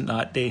Souness wasn't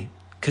that day,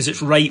 because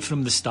it's right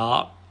from the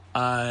start,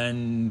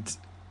 and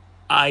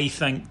I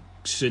think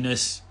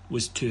Souness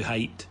was too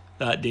hyped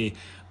that day,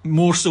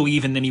 more so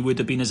even than he would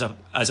have been as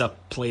a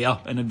player,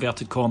 in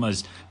inverted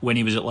commas, when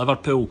he was at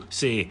Liverpool,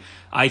 say.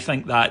 I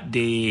think that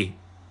day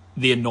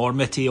the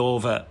enormity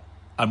of it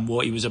and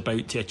what he was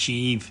about to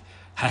achieve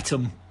hit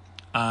him,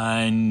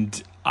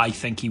 and I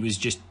think he was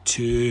just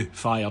too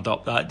fired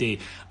up that day.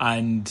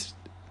 And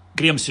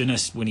Graham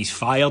Souness, when he's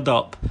fired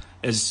up,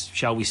 is,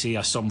 shall we say,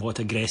 a somewhat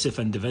aggressive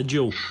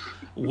individual.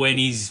 When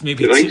he's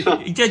maybe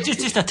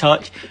just a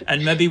touch,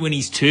 and maybe when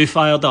he's too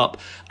fired up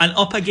and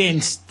up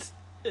against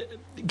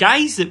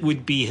guys that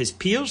would be his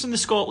peers in the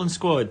Scotland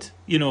squad,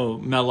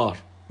 Miller,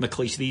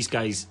 McLeish, these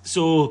guys.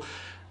 So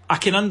I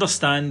can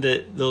understand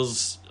that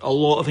there's a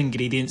lot of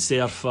ingredients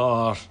there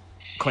for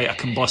quite a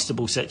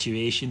combustible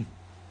situation.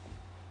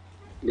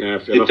 Yeah,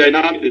 the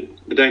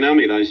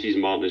dynamic of that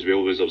season, Martin, as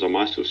well, was there was a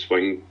massive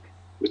swing.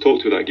 We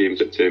talked about that game in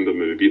September when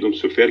we beat them.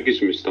 So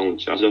Ferguson was still in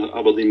charge of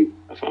Aberdeen.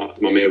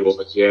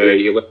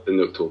 He left in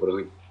October,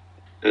 I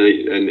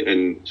think.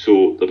 And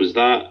so there was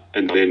that,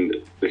 and then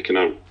the kind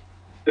of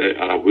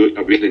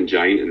a wailing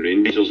giant in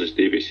Rangers, as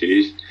David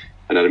says.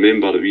 And I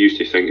remember that we used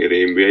to think of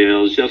them,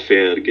 where's your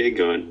Fergie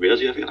gone?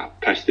 Where's your Fergie? I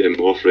pissed them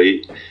off,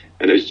 right?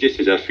 And it's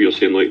just as if we were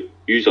saying, like,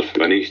 yous are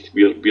finished,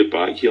 we're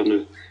back here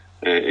now.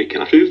 It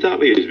kind of proved that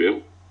way as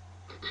well.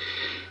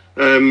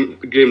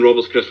 Graham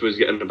Roberts, Chris, was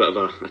getting a bit of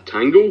a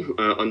tangle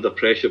under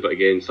pressure, but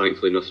again,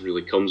 thankfully nothing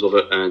really comes of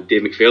it.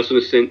 Dave McPherson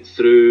is sent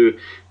through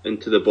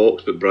into the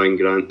box, but Brian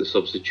Grant, the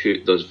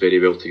substitute, does very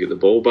well to get the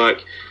ball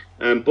back.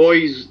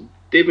 Boys,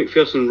 Dave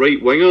McPherson,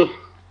 right winger,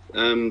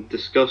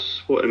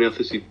 discuss what on earth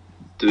is he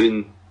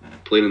doing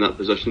playing in that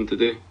position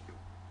today?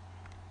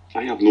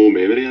 I have no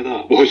memory of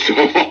that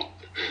whatsoever.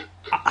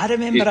 I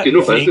remember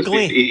it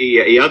vaguely.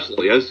 He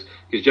absolutely is.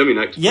 Because Jimmy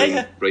Nick's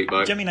right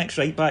back. Jimmy Nick's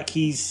right back.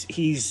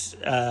 He's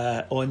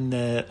on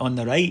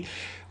the right.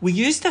 We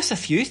used this a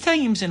few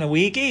times in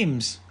away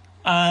games,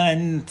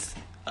 and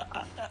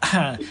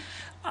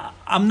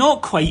I'm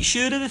not quite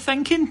sure of the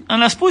thinking.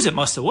 And I suppose it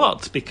must have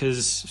worked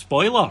because,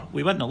 spoiler,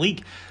 we won the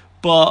league.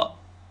 But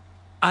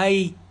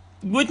I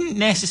wouldn't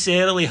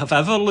necessarily have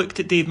ever looked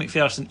at Dave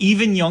McPherson,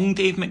 even young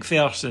Dave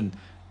McPherson,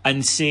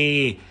 and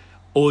say,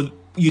 oh,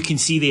 you can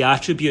see the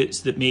attributes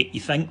that make you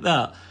think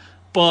that.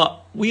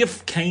 But we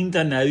have kind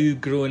of now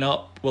grown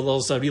up where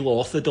there's a real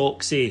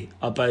orthodoxy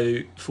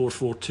about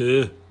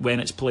 4-4-2 when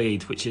it's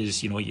played, which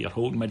is, your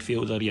holding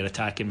midfielder, your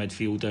attacking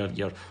midfielder,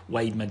 your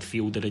wide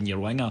midfielder and your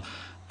winger.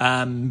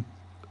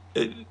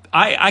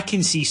 I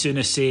can see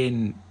Souness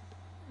saying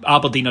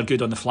Aberdeen are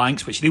good on the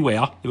flanks, which they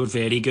were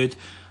very good.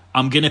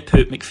 I'm going to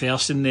put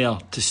McPherson there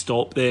to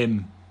stop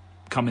them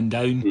coming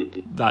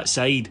down that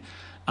side,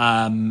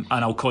 and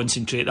I'll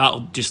concentrate.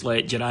 That'll just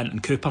let Durrant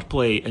and Cooper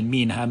play, and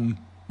me and him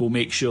will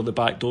make sure the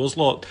back door's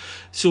locked.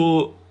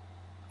 So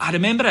I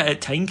remember it at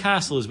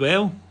Tynecastle as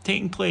well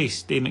taking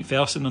place, Dave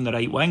McPherson on the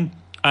right wing,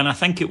 and I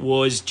think it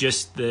was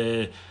just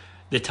the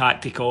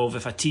tactic of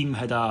if a team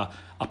had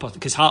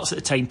because Hearts at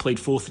the time played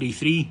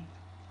 4-3-3,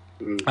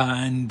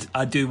 and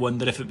I do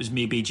wonder if it was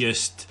maybe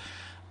just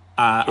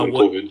I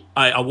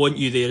want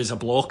you there as a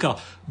blocker,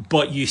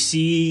 but you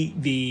see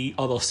the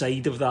other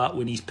side of that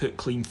when he's put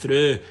clean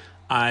through,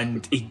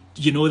 And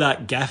you know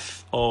that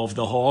gif of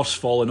the horse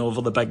falling over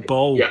the big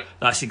ball? Yeah.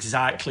 That's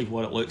exactly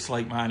what it looks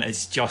like, man.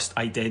 It's just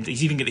identical.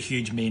 He's even got the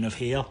huge mane of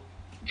hair.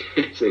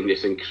 It's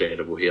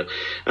incredible here.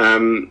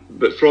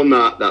 But from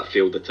that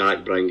failed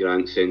attack, Brian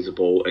Grant sends the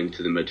ball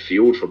into the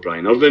midfield for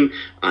Brian Irvine,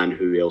 and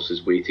who else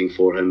is waiting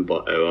for him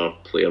but our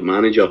player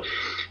manager?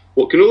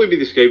 What can only be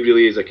described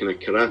really as a kind of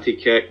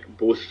karate kick,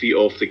 both feet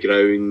off the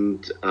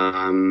ground.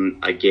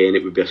 Again,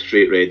 it would be a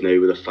straight red now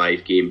with a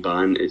 5-game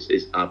ban.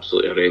 It's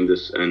absolutely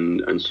horrendous,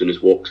 and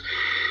Souness walks.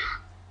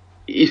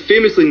 He's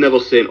famously never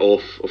sent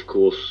off, of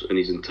course, in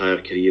his entire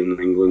career in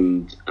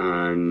England,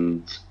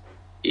 and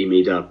he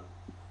made a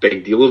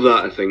big deal of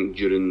that, I think,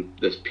 during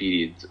this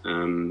period,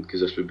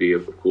 because this would be,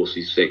 of course,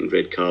 his second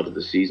red card of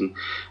the season.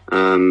 But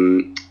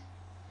I'm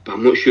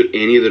not sure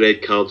any of the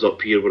red cards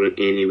up here were in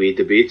any way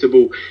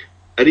debatable.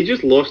 Had he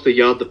just lost a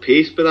yard of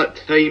pace by that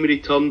time when he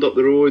turned up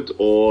the road,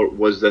 or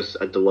was this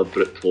a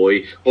deliberate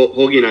ploy?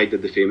 Hoggy and I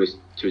did the famous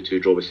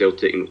 2-2 draw with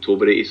Celtic in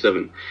October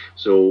 87,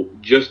 so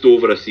just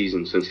over a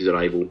season since his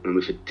arrival, and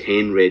we've had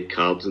 10 red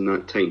cards in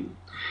that time.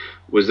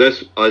 Was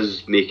this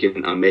us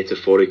making a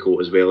metaphorical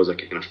as well as a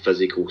kind of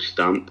physical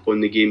stamp on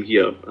the game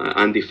here?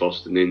 Andy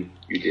first, and then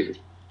you, David.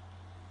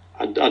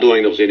 I don't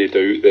think there's any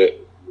doubt that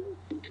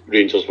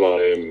Rangers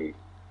were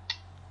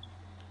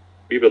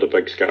we were the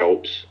big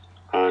scalps,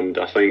 and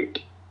I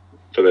think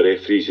for the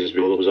referees as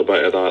well, there was a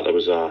bit of that. There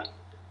was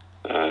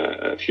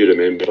if you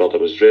remember, there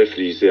was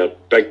referees there,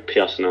 big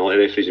personality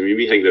referees. I mean,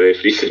 we think the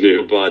referees are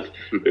now bad,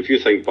 but if you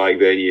think back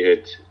then, you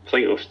had, I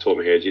think off the top of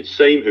my head, you had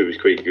Syme, who was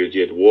quite good,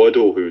 you had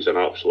Waddle, who was an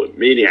absolute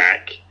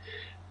maniac,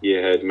 you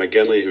had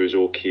McGinley, who was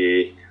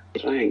okay, I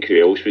think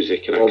who else was the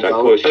kind of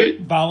crack?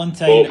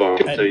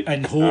 Valentine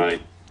and Hope. Aye.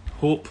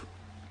 Hope.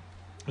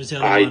 Was the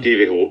other one?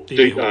 Davy Hope.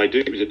 Davy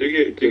Hope. Was it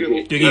Dougie?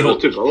 Dougie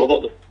Hope.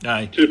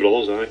 Two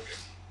brothers, aye.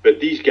 But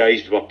these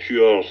guys were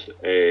pure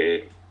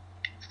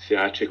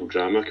theatrical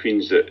drama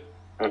queens. That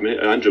I mean,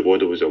 Andrew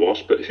Waddle was the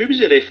worst. But who was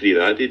the referee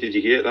that day? Did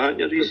you get that in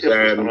your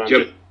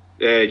research?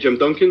 Jim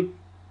Duncan.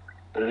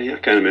 I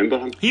can't remember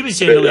him. He was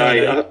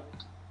generally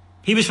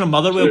he was from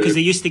Motherwell, because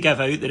they used to give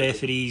out the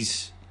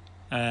referees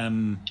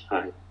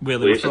where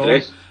they were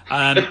from.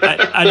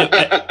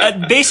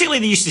 And basically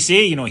they used to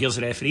say, here's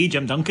the referee,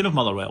 Jim Duncan of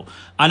Motherwell,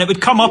 and it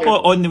would come up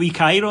on the wee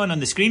chyron on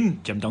the screen,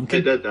 Jim Duncan.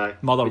 It did, aye.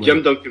 Motherwell.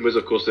 Jim Duncan was,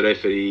 of course, the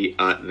referee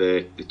at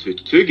the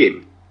 2-2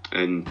 game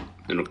in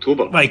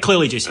October. Well, he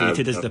clearly just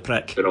hated as the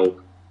prick. But all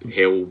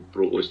hell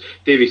broke loose.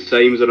 Davy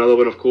Syme's another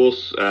one, of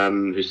course,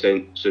 who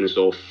sent Souness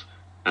off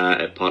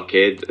at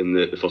Parkhead in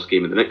the first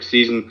game of the next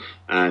season,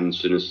 and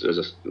Souness,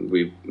 as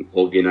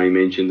Hoggy and I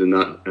mentioned in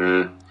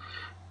that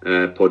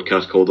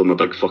podcast, called him a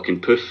big fucking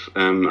poof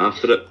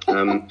after it.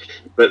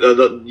 But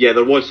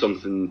there was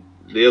something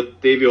there,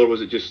 Davy, or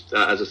was it just,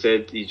 as I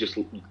said, he just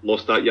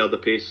lost that yard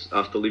of pace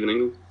after leaving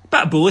England?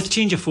 Bit of both,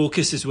 change of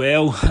focus as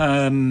well.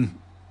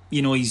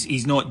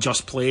 He's not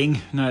just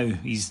playing now,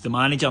 he's the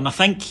manager, and I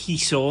think he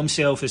saw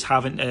himself as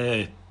having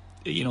to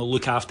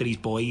look after his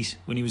boys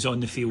when he was on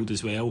the field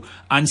as well,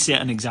 and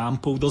set an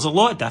example. There's a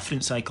lot of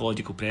different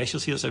psychological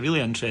pressures here. It's a really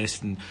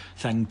interesting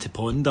thing to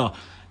ponder,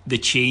 the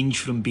change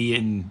from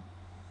being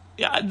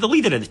the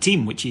leader of the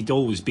team, which he'd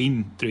always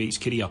been through his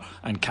career,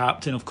 and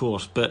captain, of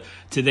course, but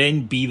to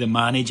then be the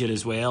manager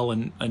as well,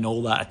 and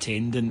all that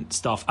attendant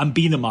stuff, and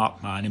be the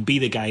mark man, and be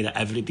the guy that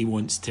everybody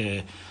wants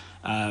to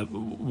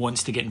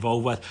get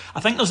involved with. I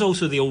think there's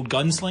also the old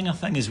gunslinger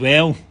thing as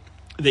well,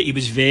 that he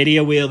was very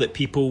aware that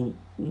people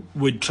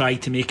would try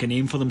to make a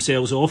name for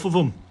themselves off of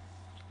him,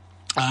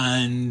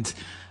 and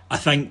I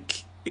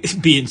think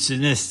being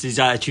Souness, his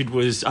attitude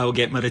was, I'll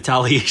get my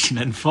retaliation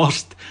in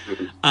first.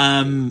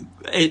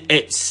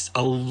 It's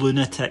a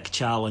lunatic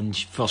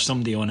challenge for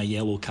somebody on a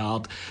yellow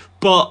card.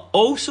 But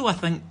also, I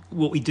think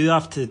what we do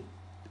have to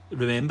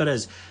remember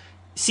is,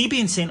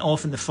 being sent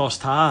off in the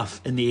first half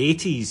in the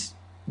 80s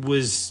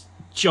was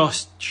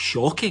just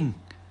shocking.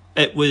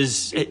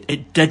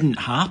 It didn't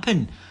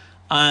happen.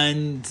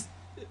 And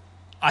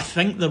I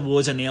think there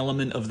was an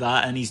element of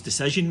that in his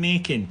decision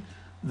making,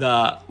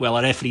 that, well,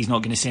 a referee's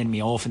not going to send me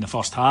off in the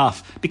first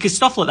half, because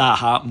stuff like that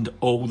happened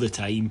all the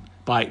time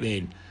back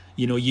then.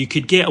 You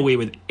could get away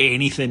with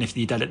anything if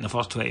you did it in the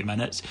first 20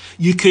 minutes.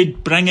 You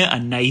could bring out a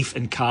knife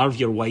and carve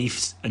your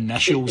wife's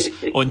initials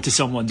onto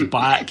someone's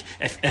back.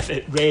 If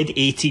it read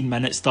 18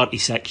 minutes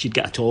 36, you'd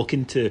get a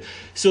talking to.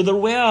 So there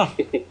were,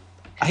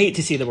 I hate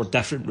to say there were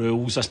different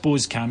rules. I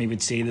suppose Cammy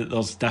would say that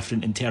there's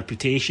different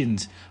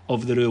interpretations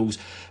of the rules.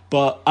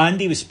 But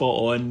Andy was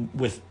spot on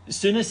with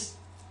Souness'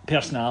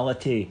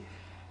 personality.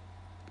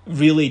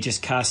 Really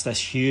just cast this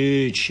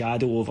huge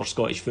shadow over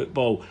Scottish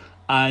football,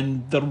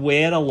 and there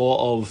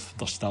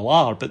still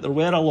are, but there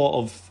were a lot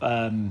of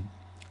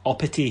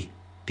uppity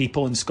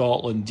people in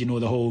Scotland,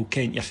 the whole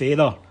Kent your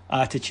father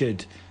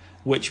attitude,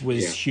 which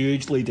was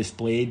hugely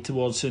displayed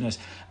towards Souness.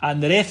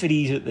 And the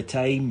referees at the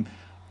time,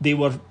 they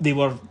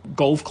were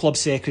golf club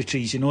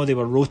secretaries, they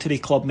were Rotary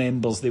Club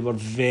members, they were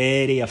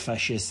very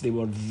officious, they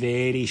were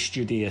very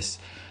studious,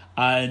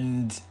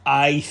 and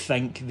I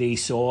think they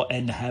saw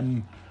in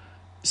him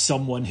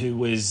someone who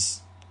was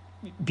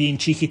being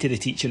cheeky to the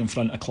teacher in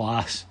front of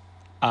class,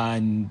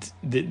 and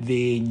that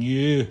they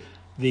knew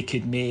they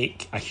could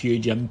make a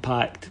huge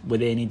impact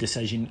with any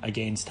decision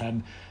against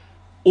him.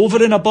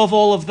 Over and above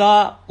all of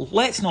that,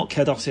 let's not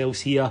kid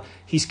ourselves here,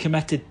 he's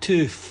committed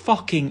 2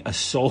 fucking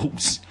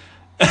assaults.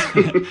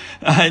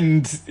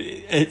 And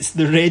it's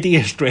the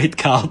readiest red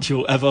card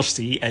you'll ever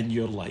see in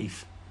your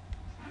life.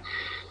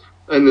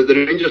 And the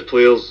Rangers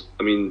players,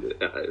 I mean,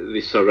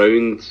 they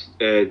surround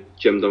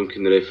Jim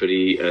Duncan, the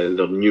referee.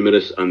 They're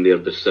numerous and they're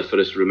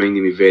vociferous,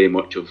 reminding me very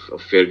much of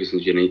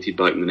Ferguson's United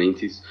back in the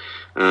 90s.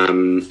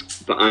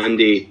 But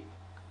Andy,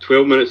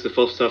 12 minutes the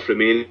first half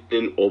remaining,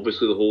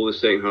 obviously the whole of the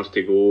second half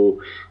to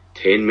go,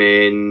 10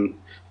 men,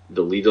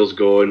 the leader's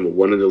gone. Well,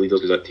 one of the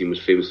leaders, because that team was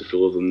famously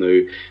full of them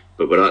now,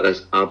 but we're at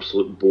this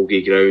absolute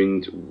bogey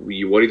ground. Were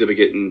you worried about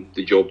getting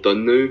the job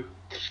done now?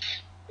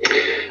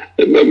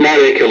 My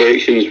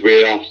recollections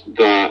were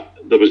that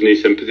there was no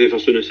sympathy for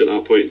Souness at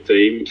that point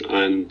in time,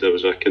 and there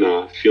was a kind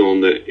of feeling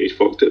that he's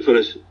fucked it for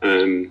us.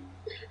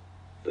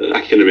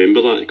 I can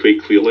remember that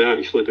quite clearly,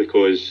 actually,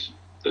 because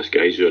this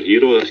guy's your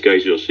hero, this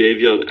guy's your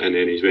saviour, and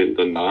then he's went and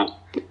done that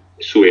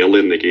so early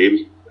in the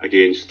game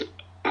against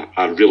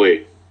a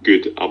really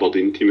good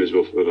Aberdeen team, as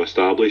we've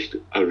established,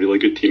 a really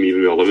good team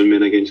even with 11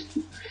 men against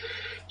them.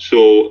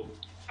 So,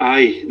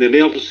 the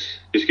nerves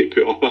just get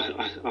put up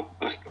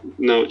a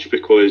notch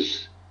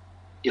because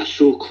you're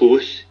so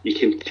close, you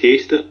can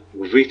taste it.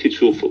 We've waited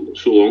so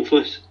long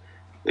for this.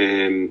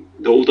 The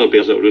older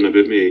bears that were running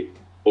about me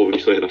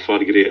obviously had a far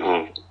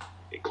greater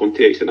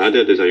context than I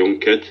did as a young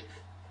kid,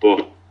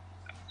 but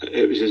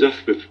it was as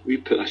if we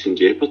put this in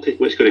jeopardy.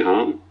 What's going to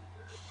happen?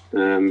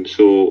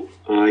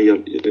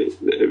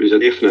 It was a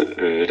definite.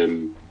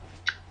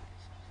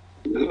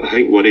 I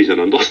think worry's an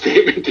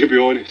understatement, to be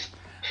honest.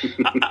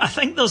 I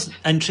think there's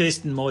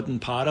interesting modern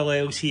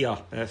parallels here,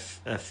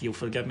 if you'll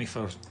forgive me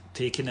for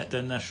taking it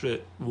down this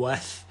route,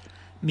 with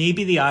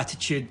maybe the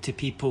attitude to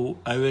people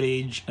our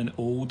age and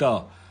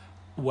older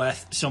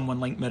with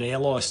someone like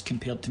Morelos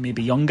compared to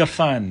maybe younger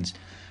fans,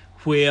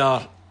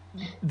 where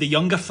the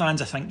younger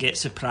fans, I think, get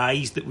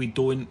surprised that we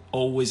don't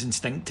always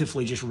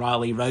instinctively just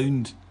rally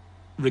round,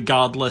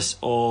 regardless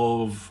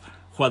of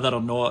whether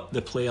or not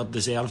the player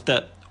deserved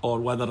it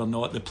or whether or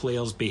not the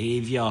player's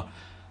behaviour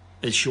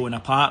is showing a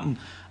pattern.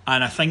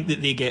 And I think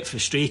that they get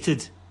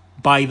frustrated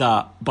by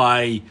that,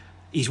 by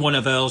he's one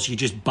of ours, you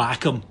just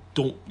back him,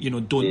 don't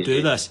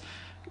do this.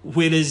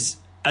 Whereas,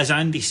 as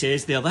Andy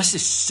says there, this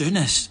is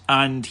Souness,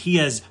 and he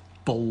is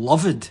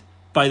beloved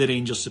by the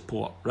Rangers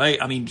support, right?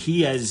 I mean,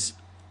 he is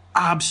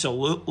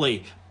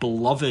absolutely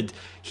beloved.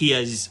 He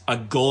is a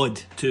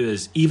god to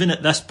us, even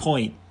at this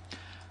point.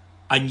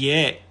 And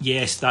yet,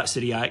 yes, that's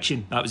the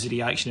reaction. That was the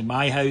reaction in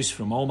my house,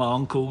 from all my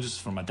uncles,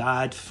 from my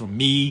dad, from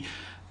me.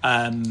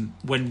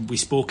 When we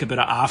spoke about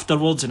it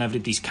afterwards and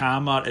everybody's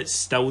calmer, it's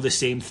still the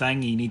same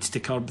thing. He needs to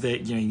curb he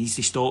needs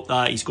to stop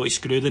that. He's got to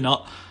screw the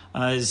nut,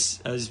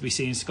 as we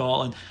say in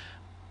Scotland.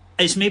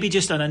 It's maybe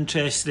just an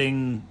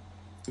interesting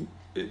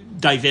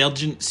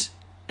divergence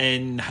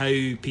in how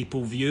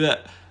people view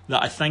it,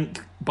 that I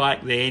think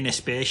back then,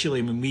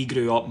 especially when we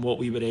grew up and what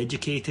we were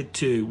educated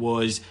to,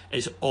 was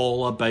it's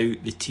all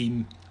about the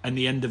team and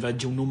the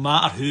individual, no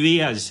matter who he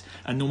is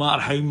and no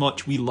matter how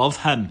much we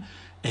love him.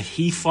 If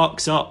he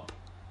fucks up,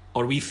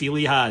 or we feel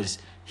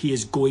he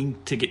is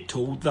going to get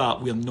told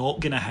that. We're not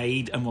going to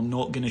hide, and we're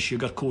not going to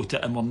sugarcoat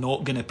it, and we're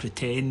not going to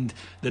pretend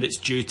that it's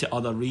due to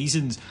other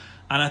reasons.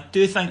 And I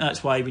do think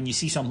that's why when you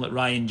see something like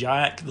Ryan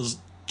Jack, there's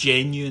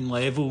genuine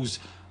levels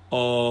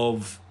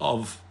of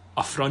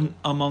affront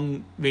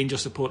among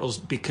Rangers supporters,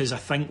 because I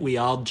think we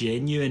are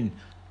genuine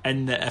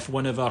in that if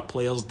one of our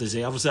players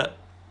deserves it,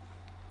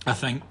 I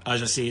think,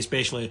 as I say,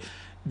 especially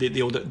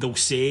we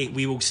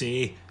will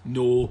say,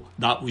 no,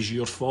 that was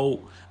your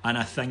fault. And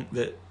I think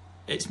that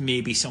it's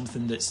maybe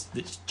something that's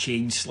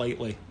changed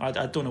slightly. I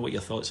don't know what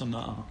your thoughts on that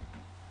are.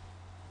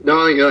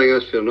 No, I think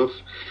that's fair enough.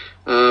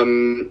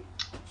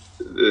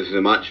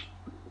 The match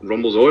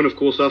rumbles on, of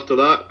course, after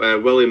that.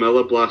 Willie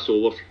Miller blasts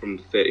over from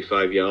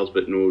 35 yards,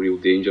 but no real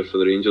danger for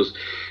the Rangers.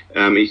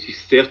 It's his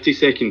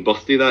 32nd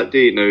birthday that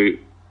day. Now,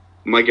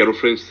 my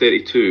girlfriend's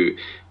 32.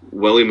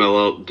 Willie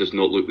Miller does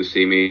not look the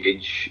same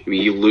age. I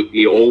mean,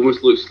 he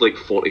almost looks like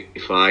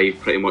 45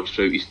 pretty much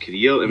throughout his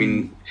career. I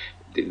mean,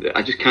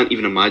 I just can't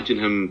even imagine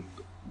him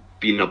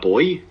being a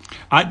boy.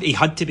 He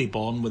had to be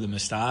born with a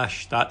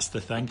moustache, that's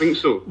the thing. I think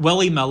so.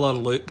 Willie Miller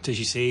looked, as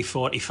you say,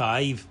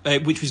 45,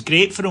 which was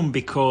great for him,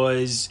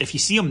 because if you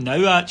see him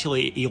now,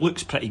 actually, he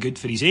looks pretty good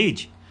for his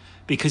age,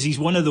 because he's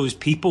one of those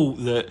people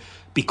that,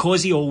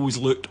 because he always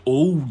looked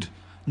old,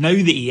 now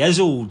that he is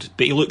old,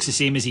 but he looks the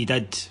same as he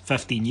did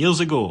 15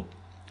 years ago,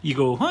 you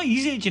go,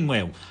 he's aging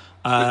well.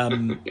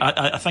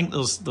 I think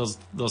there's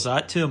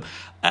that to him.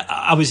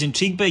 I was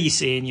intrigued by you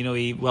saying,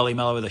 Willie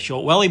Miller with a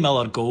shot. Willie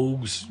Miller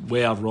goals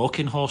were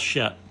rocking horse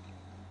shit.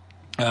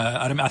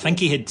 I think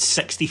he had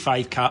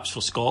 65 caps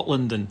for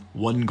Scotland and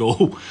 1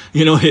 goal.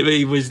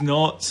 He was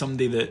not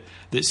somebody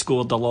that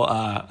scored a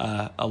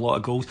lot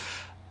of goals.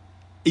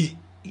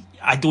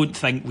 I don't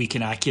think we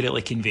can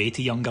accurately convey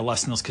to younger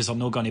listeners, because I'm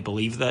not going to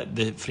believe that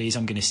the phrase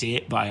I'm going to say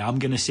it, but I am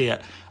going to say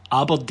it.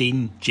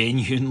 Aberdeen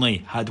genuinely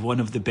had one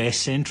of the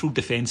best central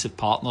defensive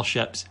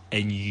partnerships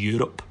in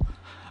Europe.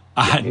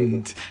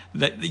 And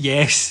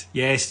yes,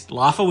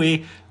 laugh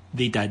away,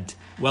 they did.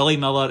 Willie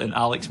Miller and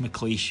Alex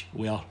McLeish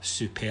were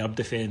superb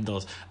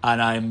defenders,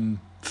 and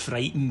I'm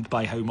frightened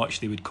by how much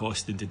they would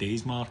cost in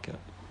today's market.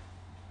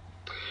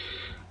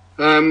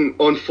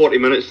 On 40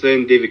 minutes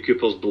then, David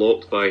Cooper's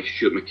blocked by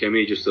Stuart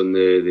McKimmie just on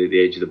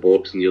the edge of the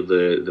box near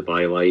the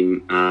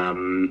byline.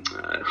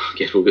 I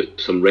guess we'll get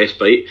some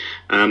respite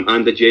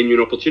and a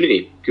genuine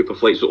opportunity. Cooper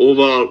flights it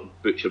over,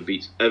 Butcher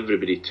beats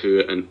everybody to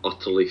it and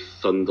utterly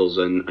thunders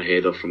in a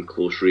header from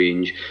close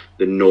range.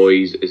 The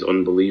noise is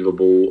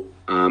unbelievable.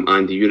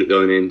 Andy, you're at the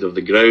other end of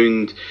the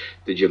ground.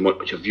 Did you have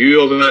much a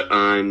view of it,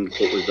 and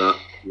what was that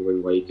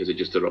feeling like as it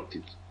just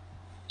erupted?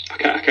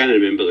 I can't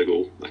remember the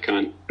goal. I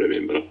can't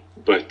remember it.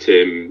 But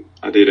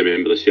I do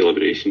remember the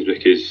celebrations,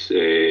 because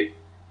it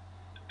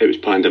was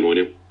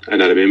pandemonium.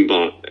 And I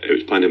remember it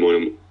was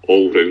pandemonium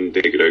all round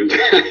the ground.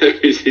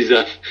 It was as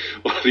if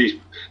all these,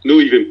 no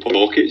even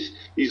pockets,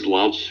 these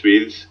large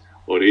swathes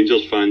of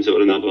Rangers fans that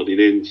were in Aberdeen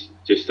ends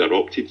just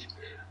erupted.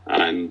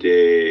 And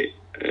it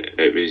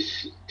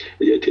was,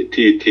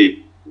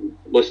 to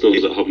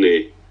listeners that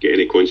haven't get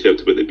any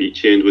concept about the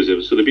beach end,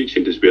 so the beach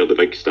end is where the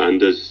big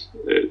stand is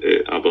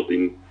at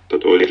Aberdeen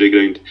Pittodrie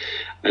ground,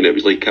 and it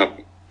was like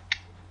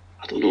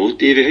I don't know,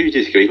 Davey, how would you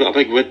describe it? A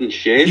big wooden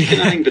shed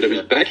kind of thing, but it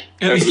was big.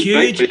 It was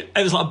huge. Big.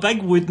 It was like a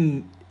big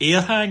wooden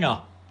air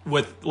hanger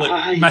with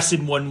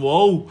missing one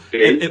wall.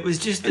 It was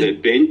just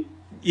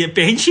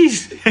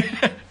benches.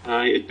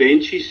 Aye,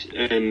 benches,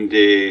 and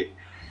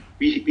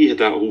we had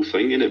that whole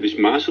thing, and it was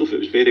massive. It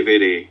was very,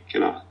 very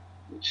kind of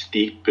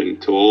steep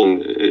and tall,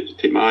 and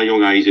to my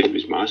young eyes it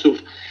was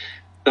massive.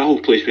 That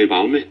whole place went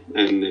balmy,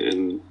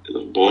 and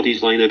the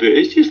bodies lying about.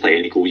 It's just like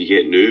any goal you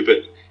get now,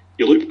 but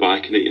you look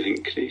back and you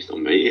think, Christ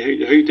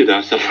almighty, how did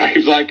I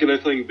survive that kind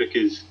of thing?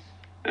 Because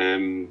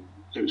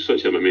it was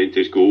such a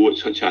momentous goal at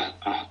such a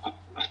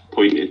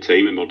point in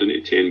time, and we're down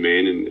to 10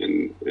 men,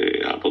 and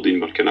Aberdeen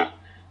were kind of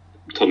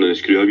turning the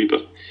screw a wee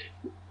bit.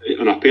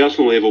 On a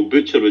personal level,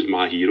 Butcher was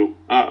my hero.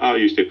 I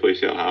used to play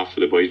centre half for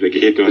the boys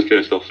brigade and all this kind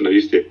of stuff, and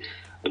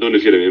I don't know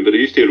if you remember, he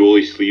used to roll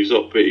his sleeves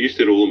up, but he used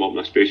to roll them up in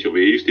a special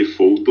way. He used to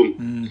fold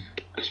them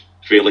a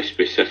fairly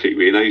specific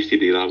way, and I used to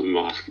do that with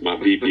my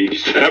VB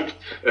strip,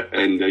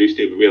 and I used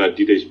to wear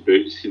Adidas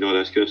boots and all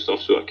this kind of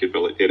stuff so I could be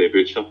like Terry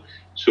Butcher.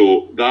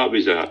 So that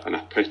was an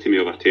epitome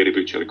of a Terry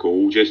Butcher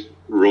goal, just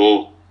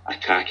raw,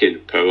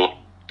 attacking, power,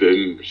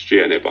 boom,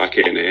 straight in the back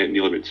of the net,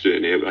 nearly went through the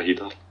net with a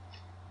header.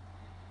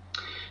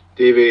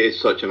 Davey,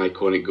 it's such an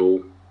iconic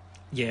goal.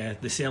 Yeah,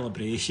 the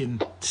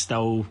celebration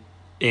still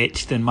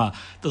etched in my.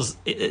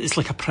 It's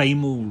like a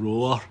primal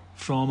roar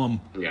from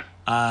him.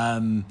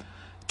 Yeah.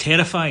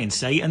 Terrifying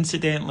sight,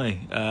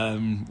 incidentally.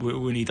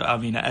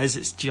 It is.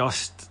 It's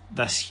just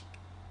this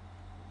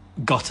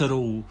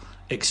guttural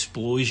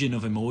explosion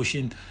of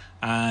emotion,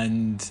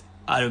 and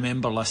I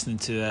remember listening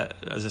to it,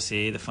 as I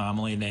say, the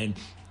family, and then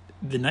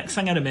the next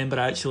thing I remember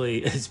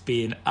actually is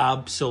being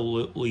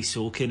absolutely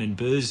soaking in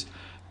booze,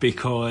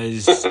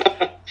 because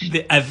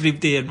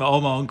everybody and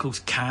all my uncle's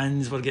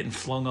cans were getting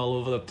flung all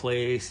over the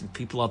place, and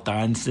people are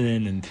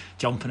dancing and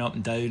jumping up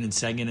and down and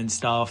singing and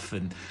stuff,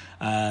 and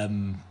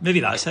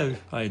maybe that's how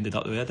I ended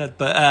up the way I did.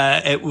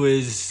 But it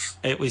was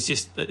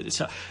just,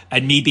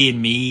 and me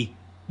being me,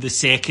 the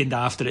second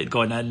after it had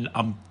gone in,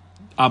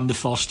 I'm the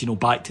first,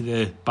 back to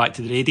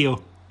the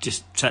radio,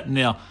 just sitting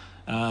there,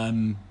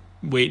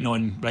 waiting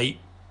on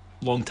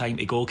long time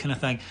to go kind of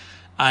thing,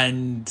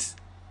 and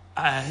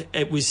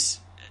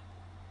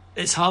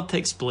it's hard to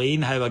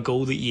explain how a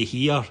goal that you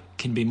hear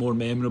can be more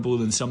memorable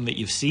than some that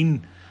you've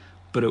seen,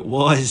 but it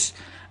was.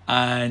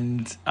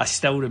 And I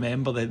still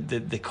remember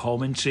the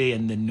commentary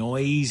and the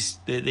noise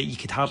that you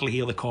could hardly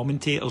hear the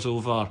commentators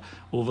over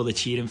the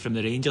cheering from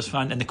the Rangers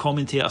fan. And the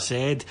commentator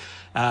said,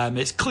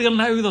 it's clear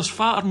now there's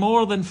far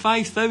more than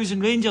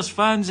 5,000 Rangers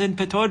fans in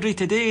Pittodrie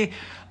today.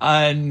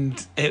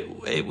 And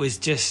it was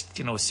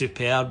just,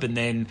 superb. And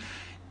then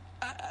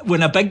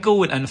when a big goal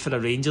went in for a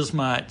Rangers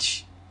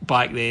match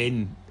back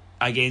then,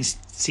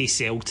 against, say,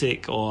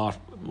 Celtic or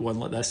one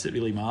like this that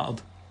really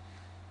mattered,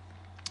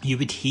 you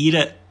would hear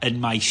it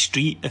in my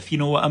street, if you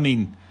know what I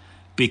mean,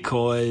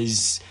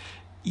 because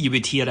you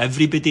would hear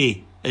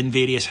everybody in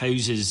various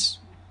houses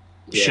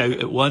shout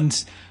at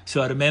once.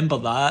 So I remember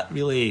that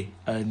really,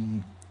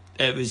 and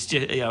it was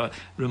just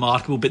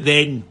remarkable. But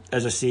then,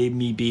 as I say,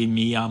 me being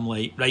me, I'm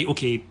like, right,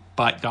 okay,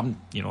 back. I'm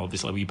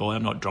obviously a wee boy.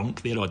 I'm not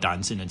drunk. They're all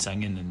dancing and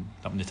singing and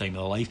having the time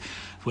of their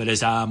life,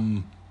 whereas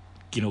I'm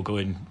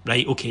going,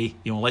 right, okay,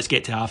 let's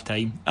get to half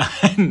time.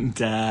 And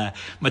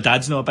my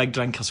dad's not a big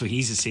drinker, so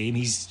he's the same.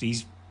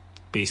 He's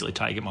basically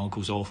trying to get my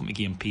uncles off him to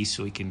give him peace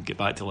so he can get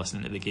back to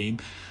listening to the game.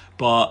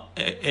 But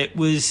it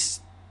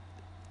was,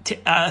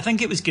 I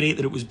think it was great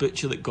that it was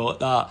Butcher that got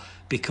that,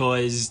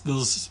 because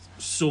there's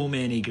so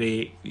many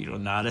great,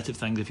 narrative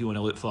things if you want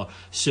to look for.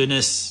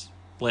 Souness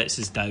lets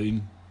us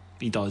down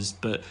he does.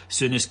 But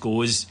Souness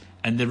goes,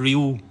 and the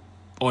real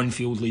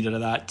on-field leader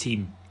of that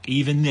team,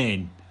 even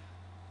then,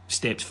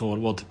 steps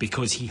forward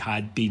because he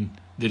had been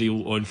the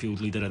real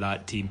on-field leader of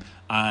that team,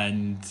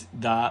 and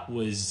that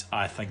was,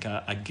 I think,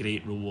 a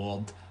great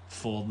reward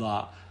for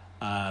that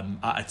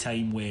at a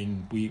time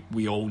when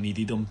we all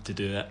needed him to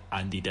do it,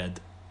 and he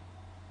did.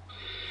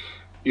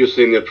 You're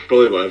saying that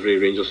probably what every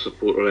Rangers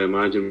supporter, I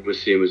imagine,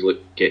 was saying was,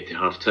 look, get to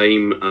half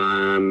time.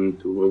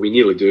 Well, we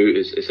nearly do.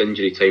 It's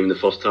injury time in the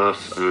first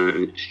half.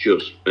 And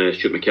Stuart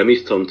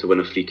McKimmy's turn to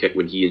win a free kick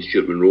when he and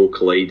Stuart Monroe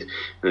collide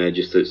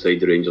just outside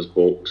the Rangers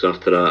box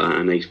after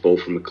a nice ball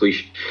from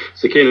McLeish.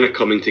 It's the kind of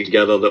coming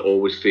together that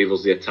always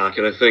favours the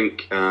attacker, I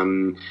think.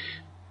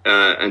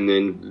 And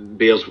then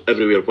Bears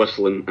everywhere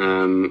whistling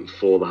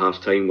for the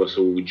half-time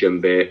whistle.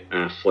 Jim Bett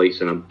flights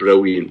in a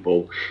brilliant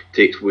ball,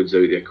 takes Woods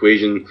out of the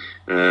equation.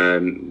 Joe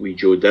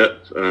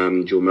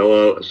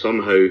Miller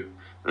somehow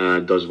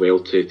does well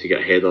to get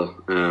a header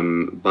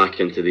back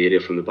into the area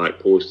from the back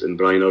post, and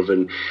Brian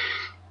Irvine,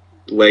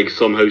 legs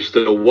somehow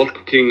still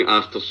working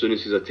after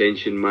Souness's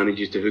attention,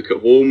 manages to hook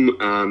it home.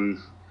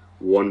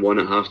 1-1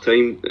 at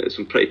half-time.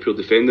 Some pretty poor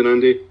defending,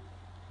 Andy.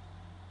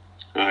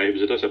 It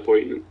was a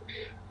disappointment.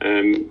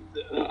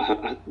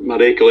 My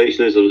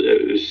recollection is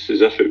it was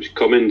as if it was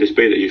coming,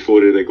 despite the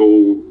euphoria of the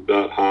goal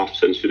that half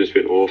since Souness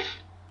went off.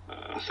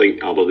 I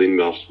think Aberdeen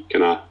were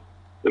kind of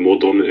the more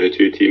dominant of the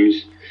two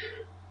teams,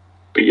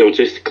 but you're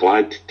just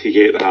glad to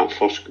get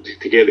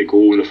the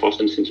goal in the first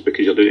instance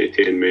because you're down to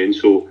 10 men.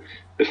 So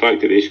the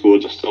fact that they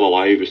scored, are still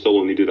alive. We still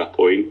only needed a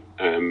point.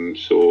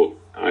 So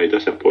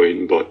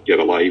disappointing, but you're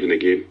alive in the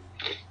game.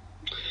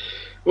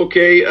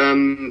 Okay,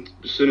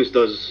 Souness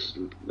does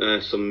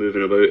some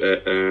moving about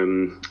at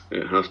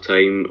half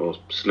time, or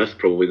Smith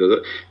probably does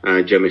it.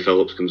 Jimmy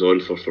Phillips comes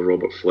on for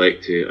Robert Fleck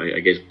to, I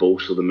guess,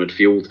 bolster the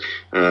midfield.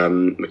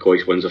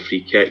 McCoy wins a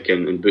free kick,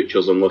 and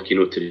Butcher's unlucky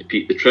not to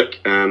repeat the trick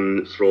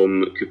from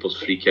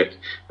Cooper's free kick,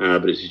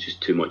 but it's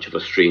just too much of a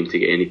strain to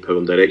get any power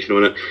and direction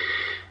on it.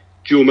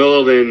 Joe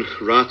Miller then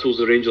rattles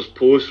the Rangers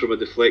post from a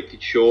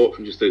deflected shot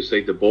from just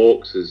outside the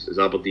box as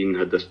Aberdeen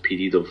had this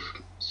period of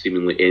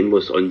seemingly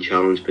endless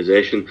unchallenged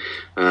possession.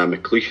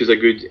 McLeish is a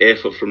good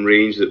effort from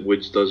range that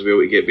Woods does well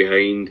to get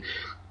behind.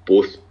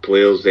 Both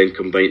players then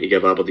combine to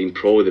give Aberdeen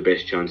probably the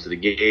best chance of the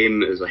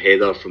game. There's a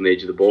header from the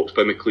edge of the box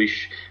by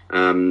McLeish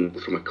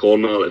from a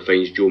corner that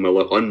finds Joe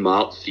Miller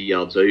unmarked 3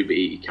 yards out, but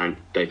he can't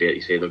divert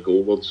his header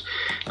goalwards.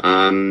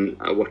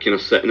 We're kind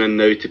of sitting in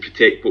now to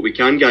protect what we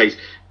can, guys.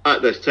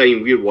 At this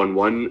time, we're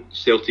 1-1.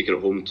 Celtic are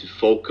at home to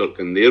Falkirk,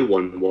 and they're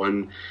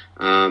 1-1.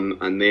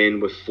 And then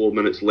with 4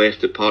 minutes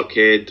left at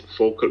Parkhead,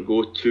 Falkirk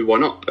go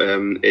 2-1 up.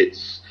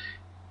 It's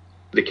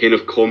the kind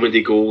of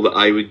comedy goal that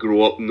I would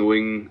grow up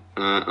knowing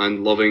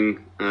and loving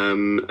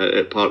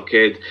at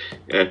Parkhead.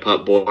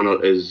 Pat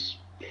Bonner is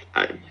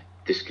a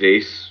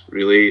disgrace,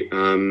 really.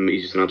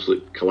 He's just an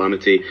absolute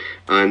calamity.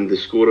 And the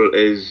scorer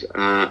is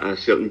a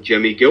certain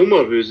Jimmy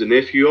Gilmore, who's the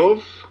nephew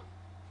of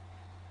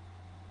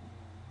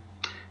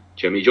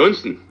Jimmy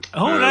Johnstone.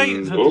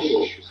 Right. So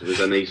it was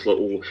a nice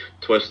little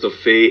twist of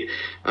fate.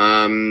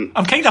 I'm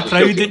kind of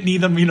proud that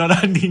neither me nor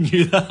Andy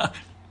knew that.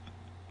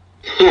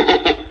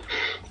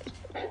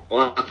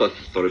 Well, I thought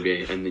it'd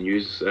be in the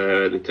news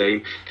at the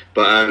time.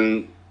 But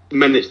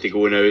minutes to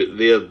go now.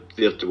 They're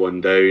to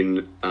 1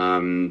 down.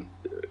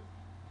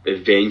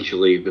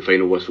 Eventually, the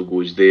final whistle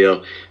goes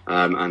there.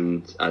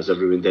 And as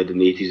everyone did in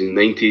the 80s and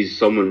 90s,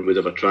 someone would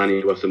have a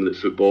tranny with them at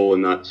football,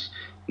 and that's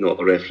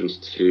not a reference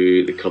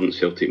to the current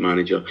Celtic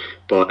manager,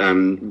 but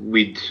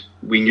we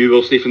knew we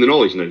were safe in the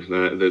knowledge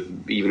now that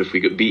even if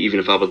we got beat, even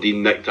if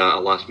Aberdeen nicked a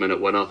last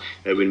minute winner,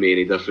 it wouldn't make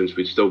any difference.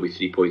 We'd still be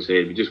 3 points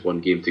ahead with just 1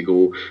 game to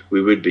go.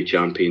 We would be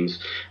champions.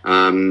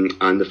 And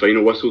the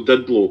final whistle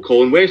did blow.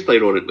 Colin West,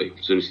 ironically,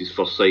 as soon as his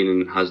first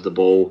signing, has the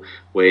ball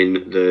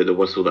when the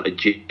whistle that a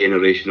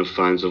generation of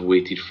fans have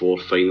waited for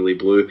finally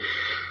blew.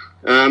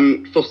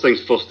 First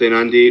things first then,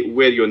 Andy,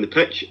 where are you on the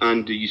pitch,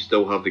 and do you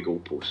still have the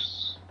goalposts?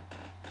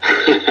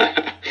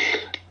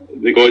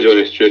 The God's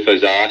honest truth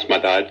is I asked my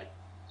dad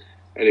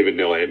and he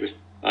wouldn't let me.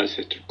 That's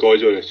the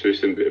God's honest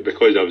truth, and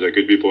because I was a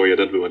good wee boy I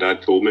did what my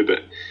dad told me.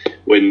 But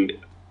when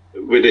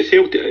the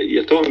Celtic,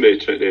 you're talking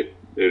about the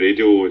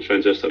radio and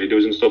transistor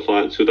radios and stuff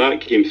like that, so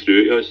that came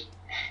through to us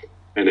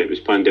and it was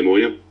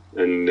pandemonium,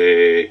 and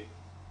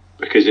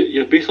because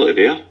you're basically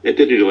there, it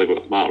didn't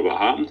really matter what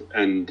happened,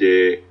 and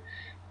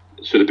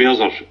so the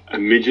Bears are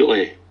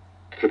immediately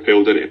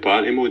propelled into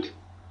party mode,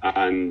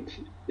 and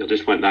you're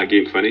just wanting that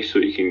game finished so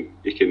you can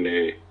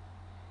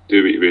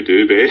do what you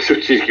do best,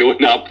 which is go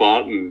in that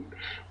part and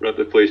rip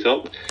the place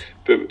up.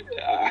 But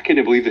I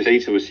couldn't believe the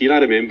sights I was seeing. I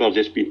remember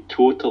just being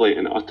totally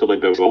and utterly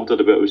bewildered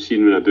about what I was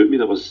seeing when I about me.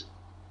 There was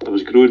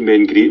grown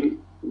men greeting.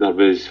 There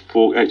was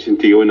folk itching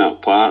to go in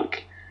that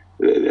park.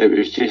 It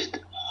was just,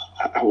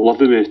 I love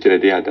the move to the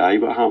day I die.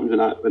 What happened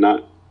when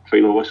that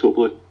final whistle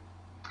blew?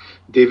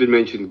 David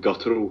mentioned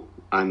guttural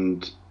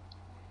and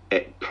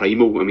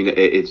primal. I mean,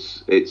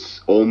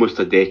 it's almost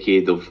a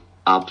decade of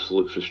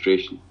absolute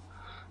frustration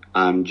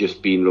and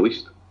just being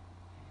released.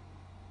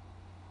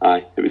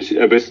 Aye,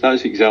 it was.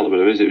 That's exactly what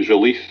it was. It was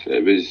relief.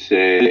 It was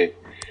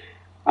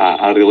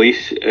a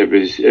release.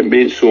 It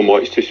meant so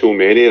much to so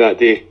many that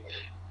day,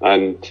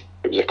 and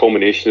it was a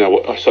combination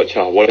of such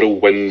a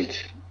whirlwind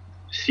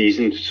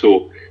season.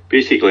 So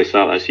basically,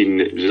 started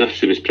seeing it was as if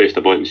soon as pressed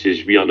a button and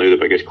says we are now the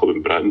biggest club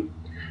in Britain,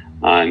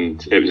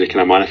 and it was a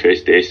kind of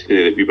manifest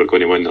destiny that we were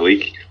going to win the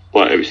league.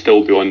 But it was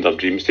still beyond our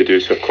dreams to do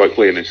so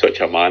quickly and in such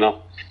a manner,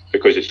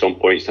 because at some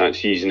points that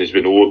season, as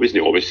we know, it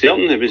wasn't always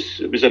certain. It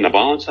was in the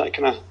balance, that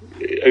kind of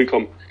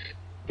outcome.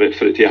 But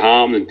for it to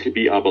harm and to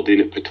beat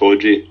Aberdeen at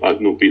Pittodrie,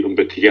 not beat them,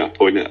 but to get a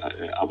point at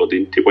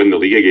Aberdeen, to win the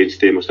league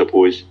against them, I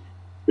suppose,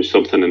 was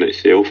something in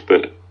itself.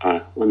 But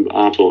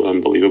absolutely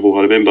unbelievable.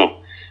 I remember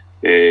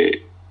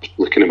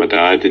looking at my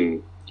dad,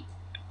 and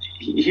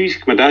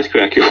my dad's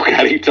quite a cool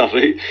character,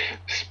 right?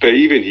 But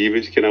even he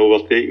was kind of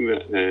overtaking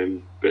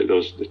it. But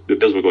the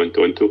Bears were going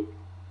Tonto.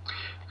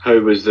 How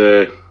was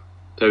the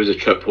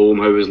trip home?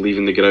 How was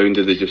leaving the ground?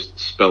 Did they just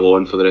spill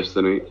on for the rest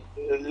of the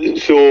night?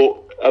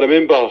 So I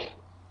remember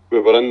we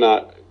were in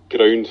that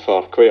ground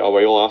for quite a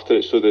while after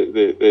it. So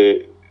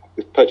the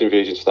pitch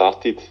invasion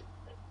started,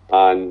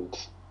 and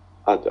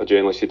I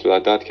generally said to my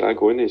dad, "Can I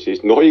go in?" And he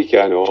says, "No, you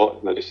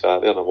cannot." And I just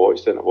sat there and I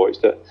watched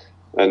it.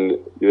 And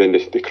then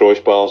the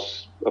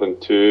crossbars are in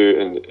two,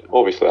 and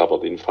obviously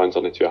Aberdeen fans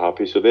aren't too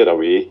happy, so they're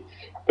away.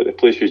 But the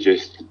place was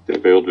just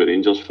devoured with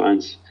Rangers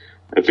fans.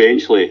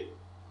 Eventually,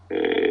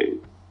 the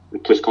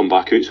place come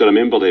back out. So I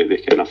remember they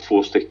kind of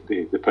forced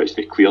the pitch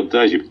to clear,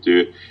 as you would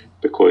do,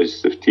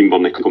 because the team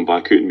weren't come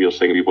back out and we were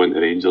saying we want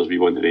the Rangers,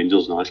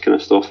 and all that kind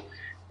of stuff.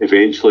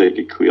 Eventually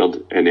it got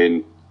cleared, and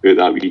then out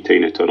that wee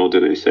tiny tunnel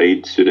down at the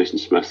side, Souness and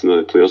Smith and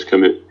the players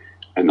come out,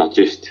 and they're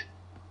just,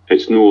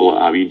 it's no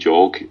like a wee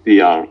jog. They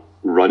are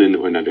running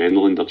on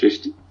adrenaline. They're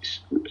just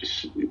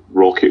it's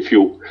rocket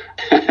fuel.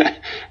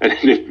 And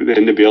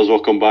then the Bears will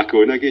come back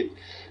on again.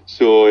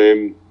 So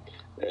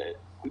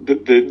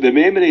the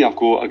memory I've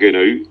got of going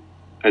out,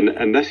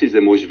 and this is the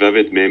most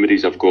vivid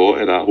memories I've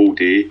got of that whole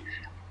day.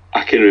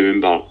 I can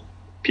remember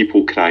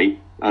people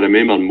crying. I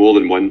remember more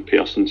than one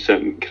person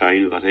sitting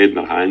crying with their head in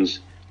their hands,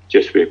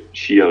 just with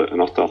sheer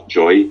and utter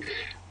joy.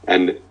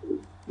 And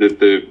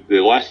the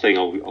last thing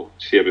I'll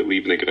say about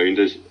leaving the ground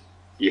is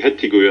you had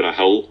to go over a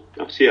hill.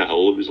 I say a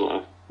hill, it was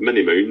like a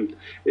mini mountain.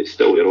 It's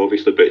still there,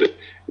 obviously, but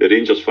the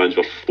Rangers fans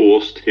were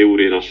forced, hail,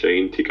 rain or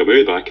shine, to come out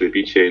the back of the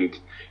beach end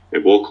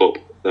and walk up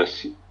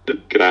this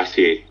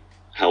grassy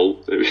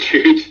hill. It was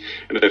huge,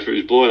 and if it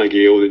was blowing a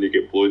gale, then you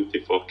get blown to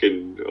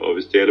fucking, it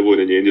was terrible,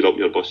 and then you ended up in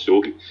your bus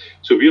soaking.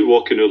 So we're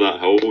walking over that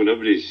hill, and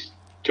everybody's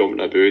jumping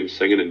about and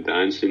singing and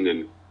dancing,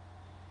 and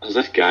there's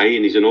this guy,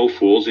 and he's in all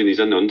fours, and he's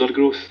in the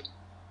undergrowth.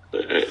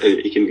 All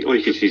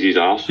you can see is his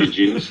arse, his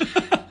jeans,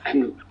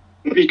 and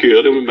we go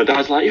at him, and my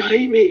dad's like, "You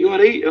alright, mate? You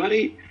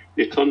alright?"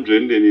 He turned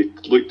round and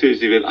he looked at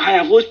us and he went,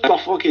 "I've lost my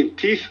fucking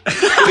teeth."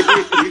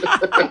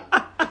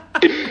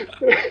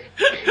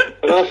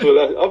 And I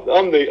thought,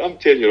 I'm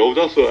 10 years old,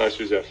 I thought this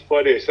was the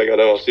funniest thing I'd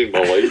ever seen in my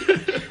life.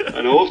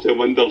 And I often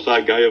wonder if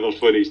that guy ever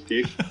found his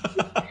teeth.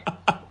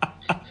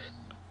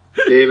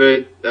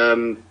 David,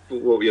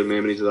 what were your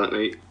memories of that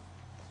night?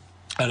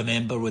 I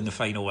remember when the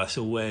final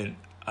whistle went,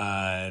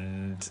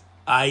 and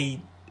I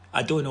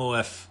don't know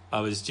if I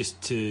was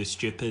just too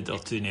stupid or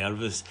too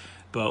nervous,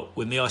 but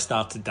when they all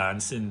started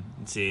dancing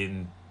and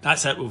saying,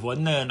 "That's it, we've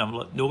won now," and I'm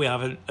like, "No, we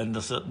haven't," and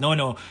they're like,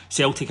 no,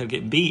 Celtic are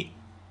getting beat,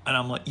 and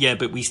I'm like, "Yeah,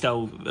 but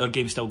our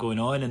game's still going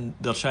on," and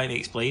they're trying to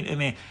explain to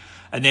me,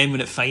 and then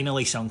when it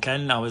finally sunk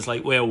in, I was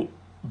like, well,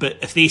 but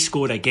if they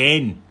score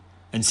again,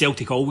 and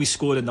Celtic always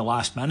score in the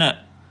last minute,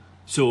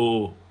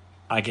 so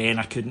again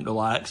I couldn't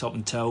relax up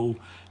until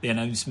the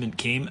announcement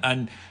came.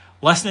 And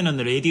listening on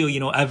the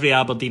radio, every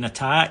Aberdeen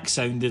attack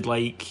sounded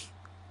like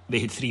they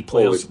had three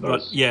players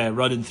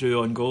running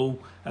through on goal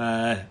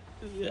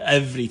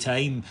every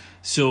time.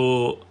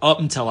 So up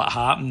until it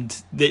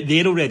happened,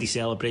 they're already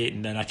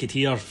celebrating, and I could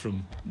hear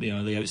from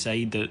the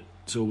outside that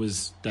so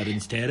was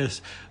Darren's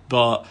terrace.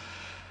 But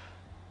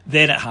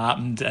then it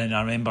happened, and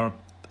I remember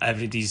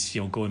everybody's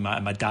going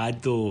mad. My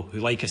dad, though, who,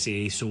 like I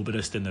say,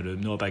 soberest in the room,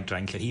 not a big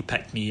drinker, he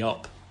picked me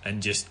up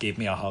and just gave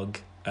me a hug.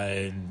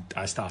 And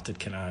I started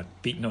kind of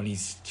beating on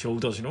his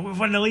shoulders, "We've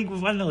won the league.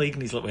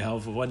 And he's like,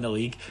 we've won the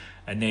league.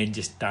 And then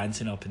just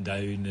dancing up and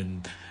down,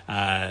 and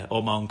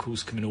all my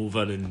uncles coming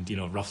over and,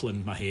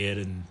 ruffling my hair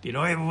and, "Hey,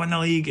 we've won the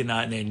league," and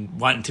that, and then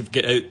wanting to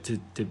get out to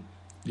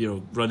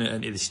run it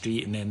into the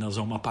street, and then there's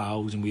all my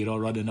pals and we're all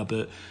running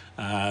about,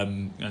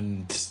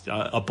 and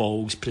a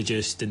ball's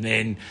produced, and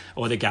then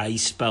all the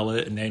guys spill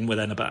it, and then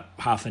within about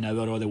half an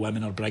hour all the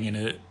women are bringing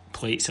out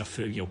plates of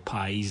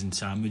pies and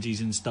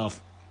sandwiches and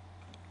stuff.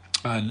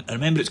 And I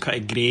remember it's quite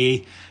a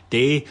grey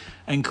day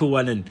in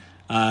Kilwinning,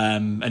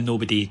 and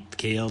nobody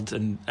cared.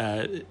 And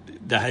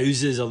the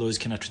houses are those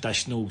kind of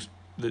traditional,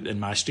 in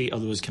my street are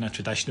those kind of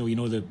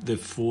traditional, the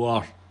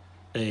four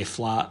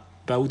flat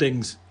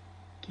buildings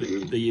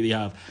that they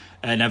have.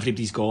 And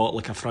everybody's got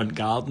like a front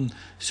garden.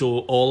 So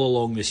all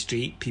along the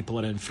street, people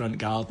are in front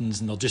gardens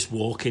and they're just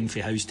walking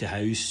from house to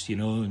house,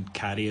 and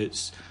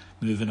carryouts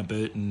moving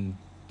about and,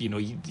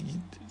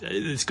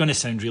 it's going to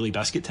sound really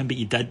biscuit tin, but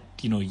you did,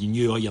 you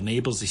knew all your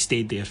neighbours. They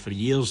stayed there for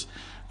years.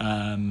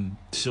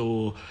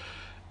 So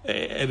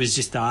it was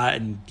just that,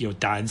 and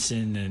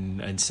dancing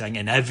and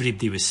singing.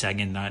 Everybody was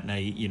singing that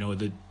night.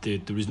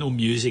 There was no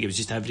music. It was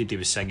just everybody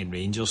was singing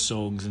Rangers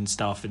songs and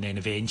stuff. And then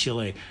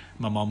eventually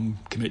my mum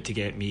came out to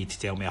get me to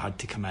tell me I had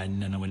to come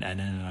in, and I went in,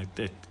 and I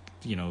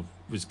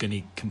was going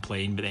to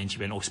complain, but then she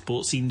went,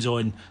 sports scene's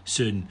on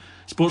soon.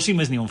 Sports scene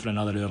wasn't on for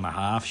another hour and a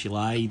half. She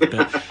lied,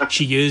 but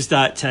she used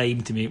that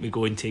time to make me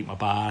go and take my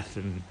bath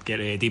and get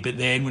ready. But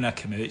then when I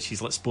came out,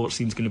 she's like, sports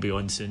scene's going to be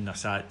on soon. I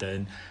sat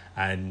down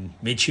and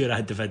made sure I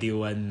had the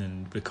video in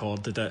and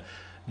recorded it,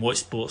 watched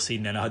sports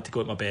scene. Then I had to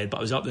go to my bed, but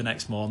I was up the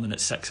next morning at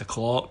 6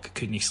 o'clock,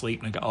 couldn't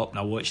sleep, and I got up and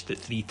I watched it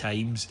 3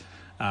 times.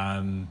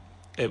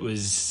 It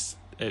was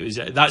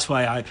that's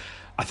why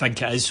I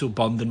think it is so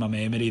burned in my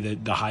memory,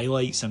 the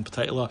highlights in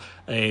particular.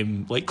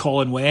 Like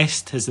Colin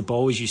West has the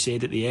ball, as you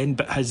said, at the end,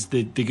 but has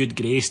the good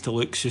grace to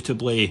look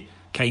suitably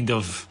kind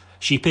of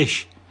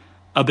sheepish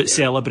about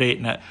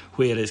celebrating it,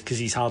 because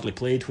he's hardly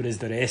played, whereas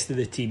the rest of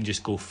the team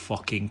just go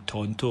fucking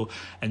tonto.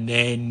 And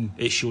then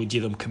it showed you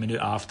them coming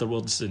out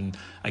afterwards, and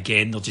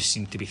again there just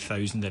seemed to be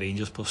thousands of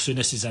Rangers players.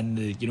 Souness is in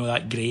the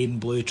that grey and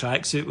blue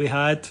tracksuit we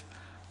had,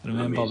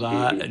 remember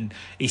that, and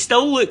he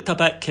still looked a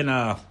bit kind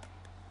of,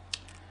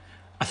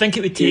 I think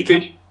it would take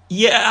him,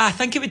 I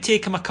think it would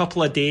take him a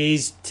couple of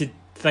days to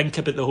think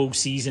about the whole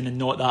season and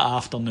not that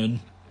afternoon.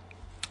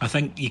 I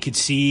think you could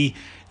see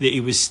that he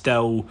was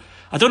still,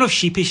 I don't know if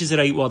sheepish is the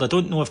right word. I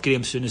don't know if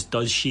Graham Souness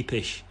does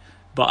sheepish,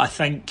 but I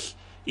think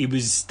he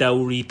was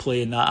still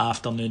replaying that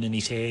afternoon in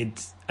his head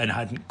and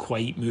hadn't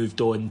quite moved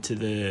on to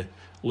the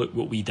look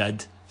what we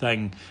did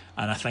thing.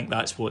 And I think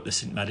that's what the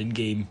St Mirren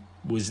game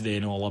was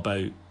then all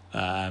about.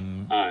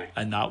 And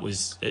that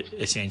was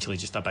essentially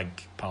just a big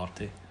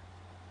party.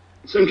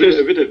 It's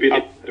interesting.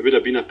 It would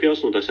have been a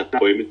personal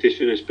disappointment to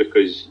Souness,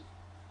 because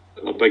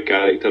a big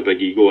character,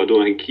 big ego. I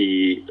don't think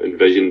he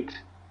envisioned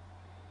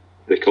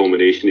the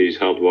culmination of his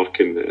hard work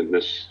in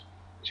this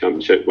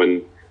championship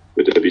win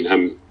would have been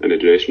him in the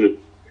dressing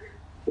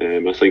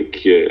room. I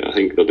think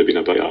there'd have been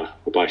a bit of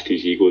a bash to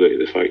his ego,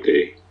 the fact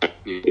that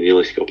he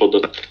nearly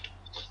scuppered it.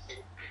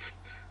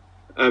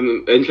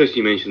 Interesting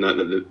you mentioned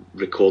that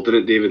recording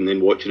it, David, and then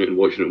watching it.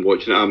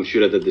 I'm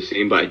sure I did the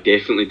same, but I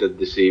definitely did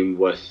the same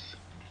with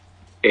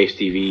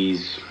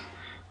STV's,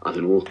 I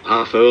don't know,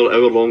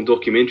 hour long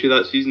documentary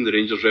that season, The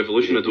Rangers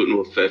Revolution. I don't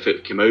know if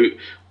it came out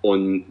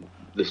on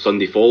the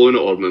Sunday following it,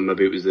 or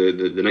maybe it was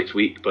the next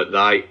week, but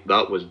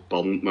that was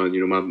burnt.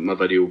 My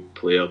video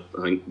player,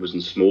 I think, was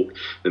in smoke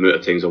the amount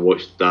of times I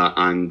watched that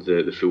and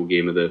the full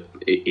game of the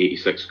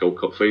 86 Skull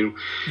Cup final.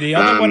 The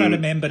other one I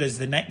remember is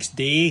the next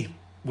day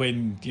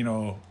when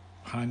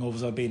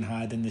hangovers are being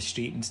had in the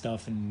street and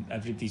stuff, and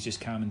everybody's just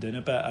calming down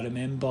a bit. I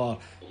remember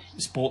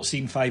Sports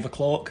Scene 5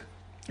 o'clock.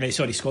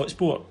 Scott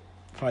Sport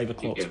 5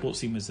 o'clock. Yeah. Sports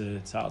Scene was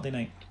the Saturday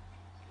night.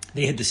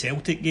 They had the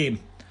Celtic game,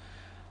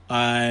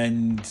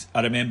 and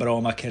I remember all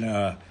my kind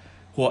of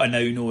what I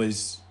now know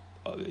is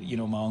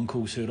my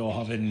uncles who are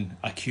all having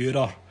a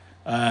cura,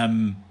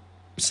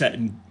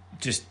 sitting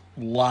just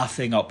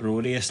laughing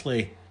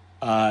uproariously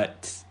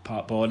at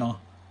Pat Bonner.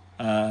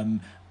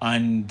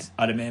 And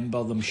I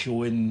remember them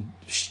showing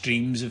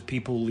streams of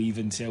people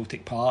leaving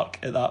Celtic Park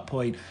at that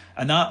point,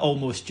 and that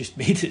almost just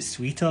made it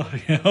sweeter,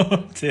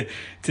 to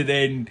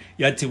then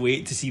you had to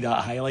wait to see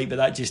that highlight, but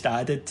that just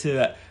added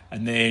to it.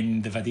 And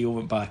then the video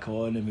went back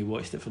on, and we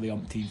watched it for the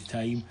umpteenth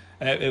time.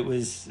 It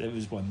was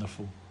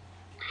wonderful.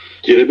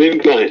 Do you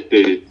remember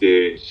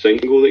the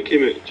single that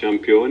came out,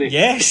 Champione?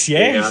 Yes,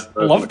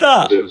 loved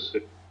that.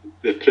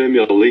 The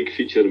Premier League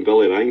featuring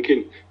Billy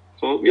Rankin.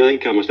 I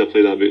think I must have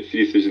played that about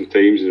 3,000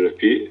 times in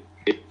repeat.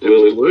 It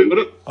was blue,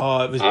 wasn't it?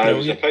 Oh, it was brilliant. It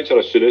was a picture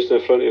of Souness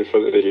in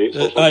front of the gates.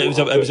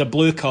 It was a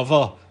blue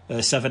cover, a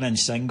 7-inch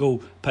single,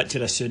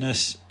 picture of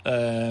Souness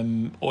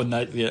on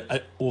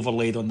that,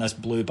 overlaid on this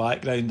blue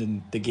background,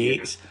 and the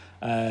gates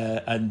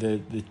and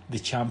the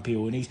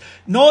Championes.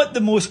 Not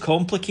the most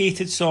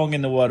complicated song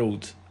in the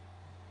world,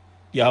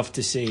 you have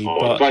to say.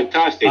 But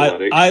fantastic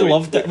lyrics. I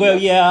loved it. Well,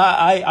 yeah,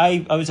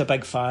 I was a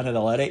big fan of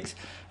the lyrics.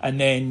 And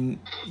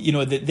then,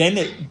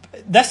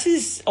 this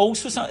is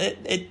also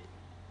something,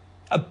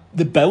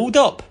 the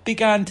build-up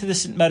began to the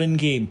St Mirren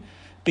game,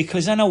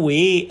 because in a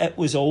way it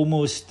was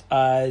almost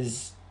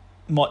as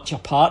much a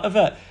part of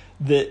it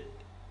that,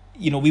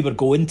 we were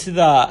going to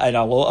that, and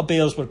a lot of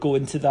Bears were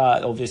going to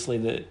that, obviously,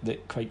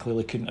 that quite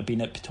clearly couldn't have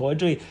been at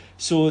Pittodrie.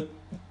 So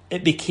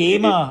it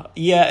became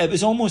it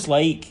was almost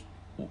like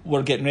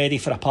we're getting ready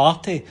for a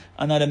party.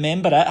 And I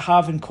remember it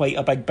having quite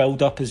a big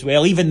build-up as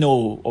well, even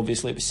though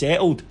obviously it was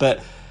settled,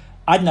 but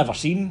I'd never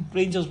seen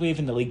Rangers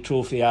waving the league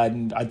trophy,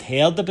 and I'd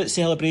heard about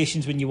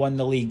celebrations when you won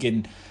the league,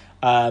 and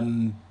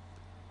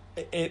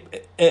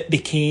it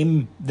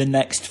became the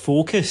next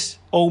focus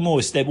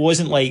almost. It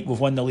wasn't like we've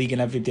won the league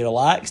and everybody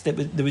relaxed.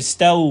 There was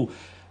still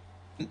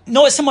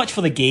not so much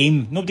for the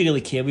game. Nobody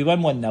really cared. We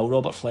won 1-0.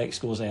 Robert Fleck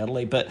scores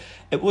early, but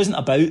it wasn't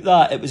about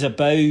that. It was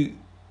about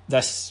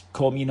this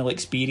communal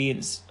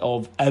experience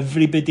of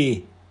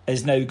everybody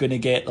is now going to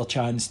get their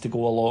chance to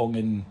go along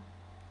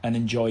and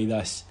enjoy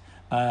this.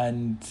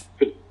 And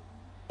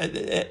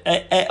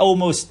it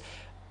almost,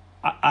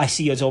 I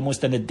see as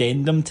almost an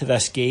addendum to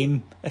this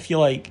game, if you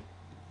like.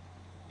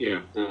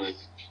 Yeah.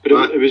 But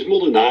it was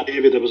more than that,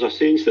 David. There was a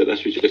sense that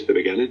this was just the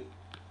beginning.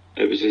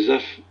 It was as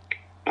if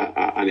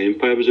an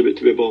empire was about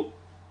to be born.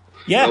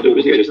 Yeah. It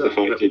wasn't just the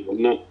fact he'd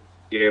won that.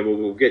 Yeah,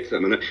 we'll get to that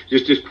in a minute.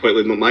 Just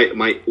quickly,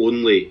 my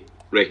only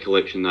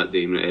recollection that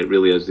day, it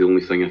really is the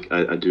only thing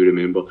I do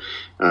remember,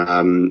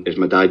 is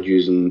my dad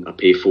using a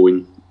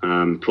payphone,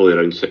 probably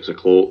around 6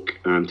 o'clock,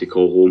 to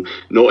call home.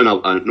 Not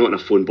in a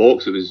phone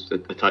box. It was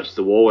attached to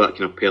the wall, that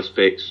kind of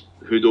perspex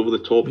hood over the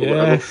top or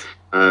whatever.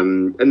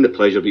 In the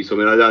pleasure beat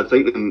somewhere. I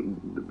think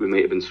we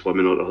might have been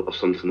swimming or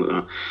something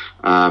like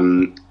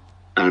that.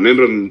 I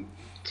remember him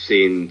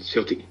saying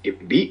Celtic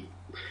get beat,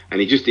 and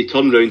he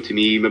turned round to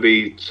me,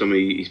 maybe some of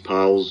his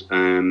pals,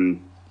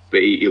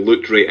 but he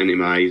looked right into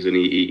my eyes, and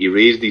he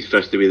raised his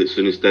fist the way that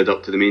Souness did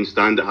up to the main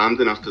stand at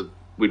Hampden after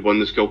we'd won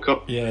the Skull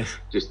Cup. Yes.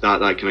 Just that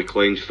kind of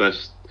clenched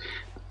fist.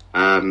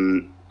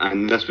 And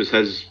this was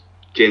his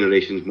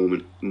generation's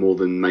moment more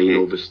than mine,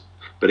 obviously.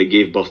 But it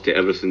gave birth to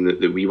everything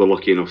that we were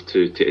lucky enough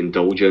to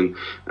indulge in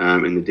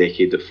the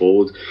decade that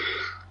followed.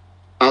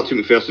 Archie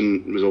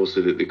Macpherson was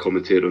obviously the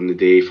commentator on the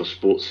day for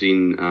Sports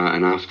Scene,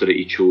 and after it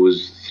he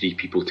chose 3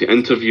 people to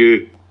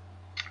interview: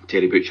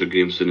 Terry Butcher,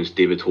 Graham Souness,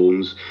 David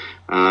Holmes.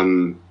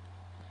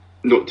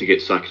 Not to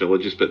get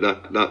sacrilegious, but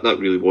that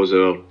really was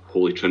our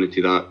holy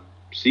trinity that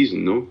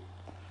season, no?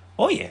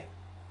 Oh yeah,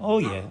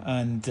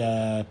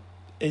 and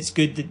it's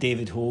good that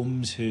David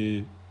Holmes,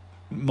 who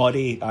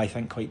Murray, I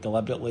think quite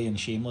deliberately and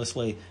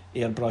shamelessly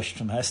airbrushed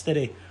from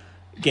history,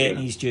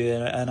 getting his due,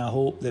 and I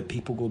hope that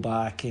people go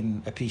back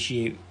and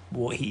appreciate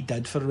what he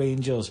did for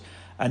Rangers.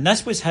 And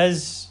this was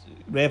his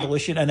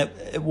revolution, and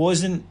it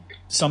wasn't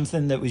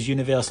something that was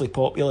universally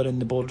popular in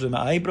the boardroom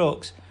at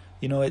Ibrox.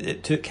 You know,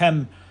 it took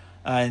him,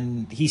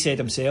 and he said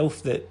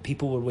himself that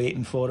people were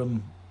waiting for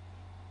him,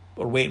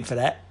 or waiting for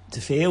it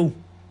to fail.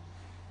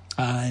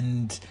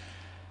 And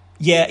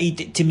yeah,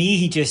 to me,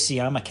 he just,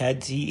 see, I'm a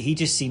kid, he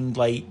just seemed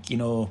like, you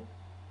know,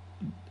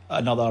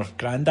 another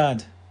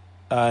granddad.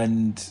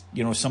 And,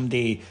 you know,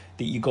 somebody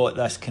that you got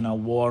this kind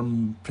of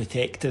warm,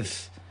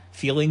 protective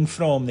feeling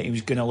from, that he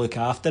was going to look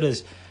after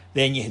us.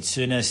 Then you had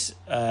Souness,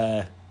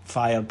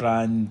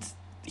 firebrand,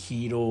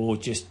 hero,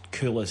 just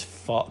cool as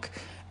fuck.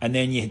 And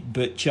then you had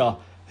Butcher,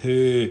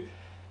 who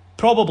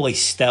probably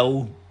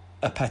still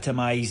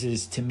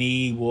epitomises to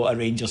me what a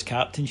Rangers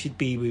captain should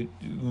be.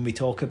 When we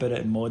talk about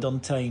it in modern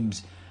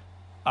times,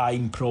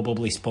 I'm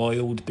probably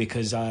spoiled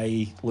because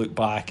I look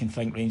back and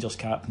think Rangers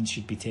captains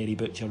should be Terry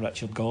Butcher,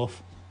 Richard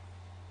Gough.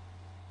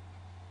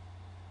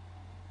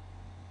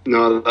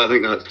 No, I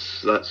think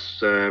that's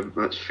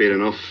fair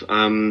enough.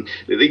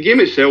 The game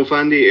itself,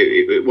 Andy,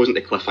 it wasn't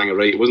the cliffhanger,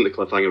 right? It wasn't the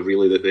cliffhanger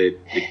really that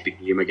the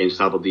game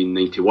against Aberdeen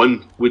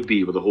 '91 would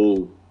be, where the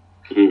whole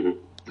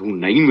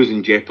nine was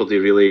in jeopardy.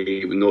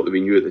 Really, not that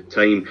we knew at the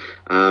time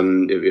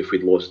if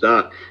we'd lost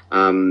that.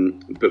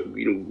 But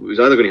you know, it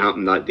was either going to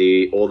happen that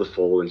day or the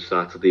following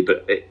Saturday.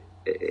 But it,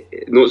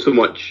 not so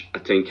much a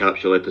time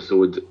capsule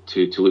episode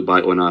to look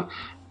back on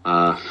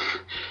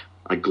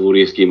a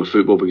glorious game of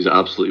football, because it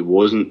absolutely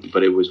wasn't,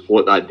 but it was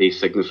what that day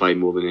signified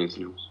more than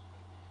anything else.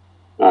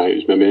 It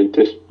was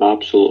momentous,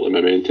 absolutely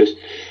momentous.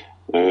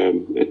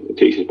 It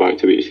takes us back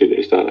to what you said at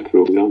the start of the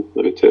programme,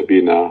 about it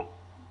being a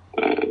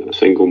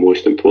single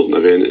most important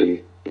event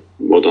in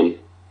modern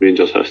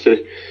Rangers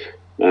history.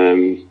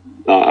 I'm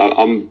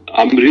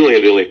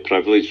really, really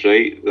privileged,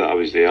 right, that I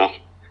was there.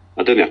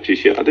 I didn't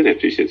appreciate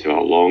it for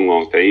a long,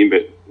 long time,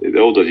 but the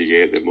older you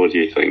get, the more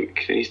you think,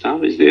 Christ, I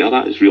was there,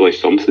 that is really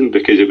something,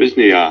 because it wasn't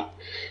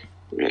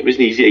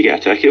easy to get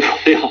a ticket for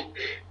there.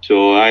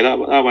 So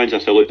that one's a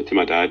salute to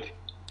my dad.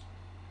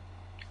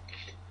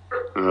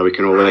 We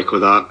can all echo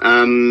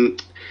that.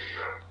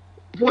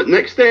 What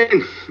next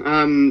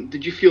then?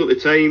 Did you feel at the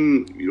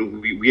time, you know,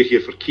 we're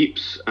here for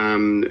keeps?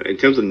 In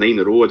terms of 9 in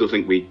a row,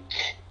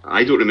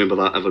 I don't remember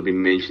that ever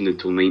being mentioned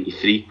until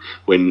 '93,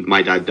 when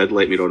my dad did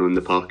let me run on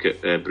the park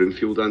at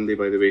Broomfield, Andy,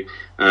 by the way.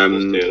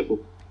 That's terrible.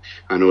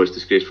 I know, it's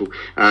disgraceful.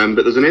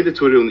 But there's an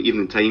editorial in the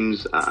Evening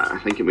Times, I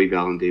think it might be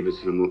Alan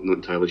Davidson, I'm not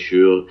entirely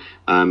sure,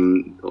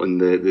 on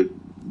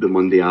the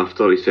Monday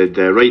after. He said,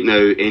 right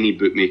now, any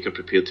bookmaker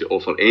prepared to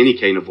offer any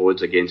kind of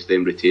odds against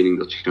them retaining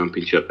their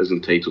championship is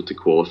entitled to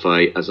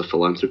qualify as a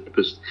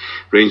philanthropist.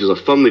 Rangers are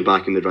firmly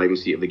back in the driving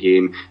seat of the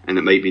game, and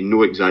it might be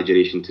no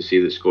exaggeration to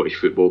say that Scottish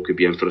football could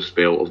be in for a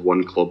spell of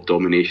one club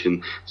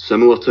domination,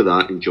 similar to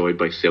that enjoyed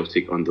by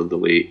Celtic under the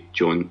late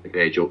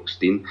Jock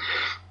Stein.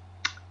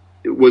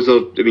 Was there,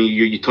 I mean,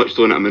 you touched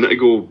on it a minute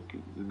ago,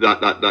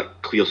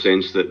 that clear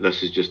sense that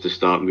this is just the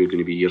start and we're going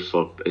to be here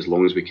for as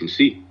long as we can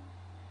see?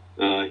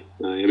 Aye.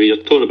 I mean, you're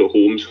talking about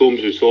Holmes.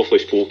 Holmes was softly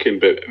spoken,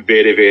 but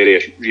very,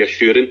 very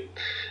reassuring.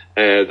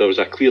 There was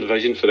a clear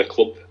vision for the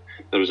club.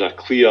 There was a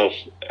clear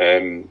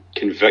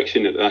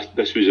conviction that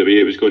this was the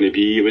way it was going to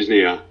be. It wasn't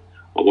a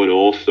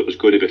one-off. There was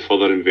going to be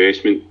further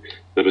investment.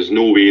 there was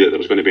no way that there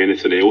was going to be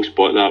anything else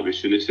but that with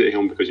Souness at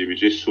him, because he was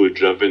just so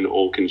driven,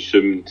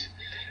 all-consumed,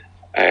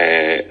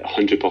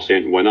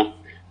 100% winner,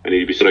 and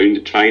he'd be trying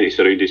to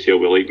surround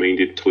himself with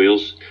like-minded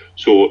players.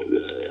 So,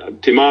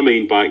 to my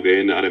mind back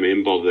then, I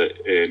remember that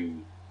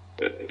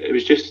it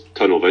was just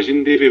tunnel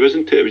vision, Davey,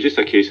 wasn't it? It was just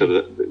a case of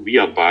that we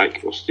are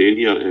back, we're staying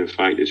here, and in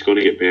fact, it's going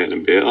to get better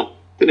and better.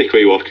 Didn't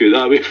quite work out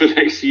that way for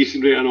next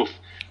season, right enough.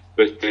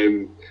 But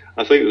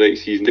I think the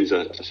next season is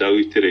a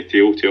salutary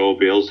tale to all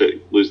Bears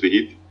that lose the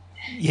heat.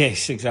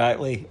 Yes,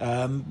 exactly.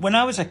 When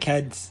I was a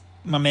kid,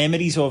 my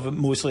memories of it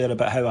mostly are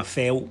about how I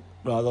felt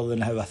rather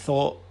than how I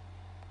thought.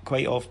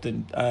 Quite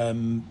often,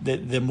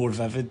 they're more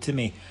vivid to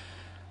me.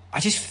 I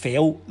just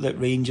felt that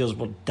Rangers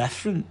were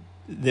different,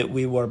 that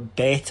we were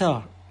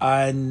better,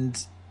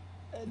 and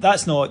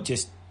that's not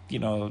just,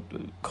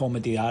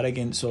 comedy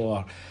arrogance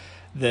or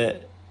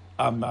that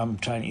I'm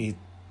trying to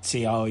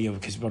say,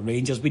 because we're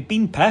Rangers. We'd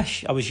been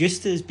pish. I was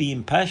used to us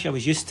being pish. I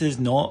was used to us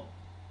not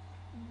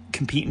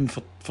competing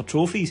for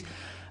trophies.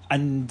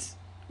 And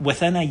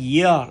within a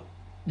year,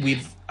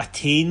 we've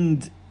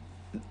attained,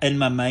 in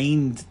my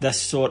mind,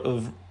 this sort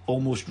of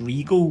almost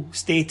regal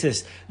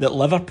status that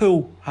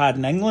Liverpool had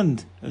in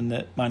England and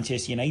that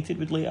Manchester United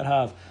would later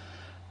have.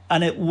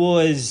 And it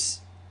was,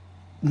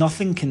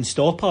 nothing can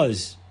stop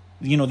us.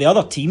 The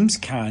other teams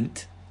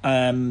can't.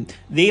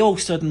 They all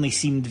suddenly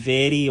seemed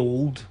very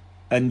old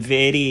and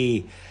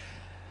very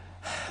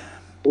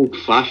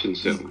old-fashioned,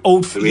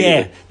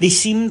 certainly. They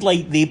seemed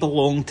like they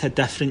belonged to a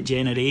different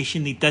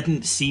generation. They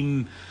didn't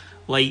seem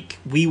like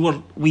we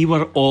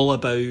were all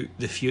about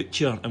the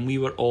future, and we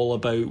were all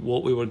about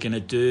what we were going to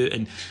do,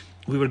 and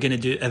we were going to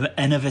do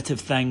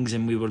innovative things,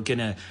 and we were going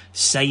to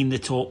sign the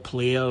top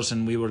players,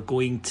 and we were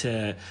going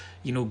to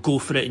go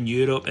for it in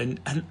Europe, and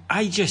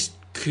I just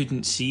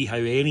couldn't see how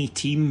any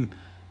team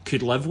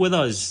could live with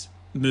us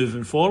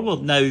moving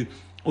forward. Now,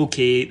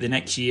 okay, the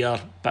next year,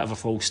 bit of a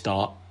false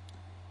start.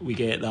 We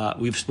get that.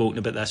 We've spoken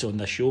about this on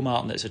this show,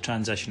 Martin. It's a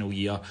transitional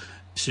year.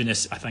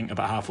 Souness, I think,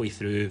 about halfway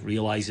through,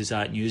 realises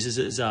that and uses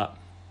it as that.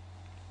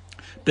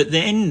 But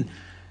then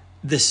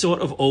the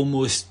sort of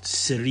almost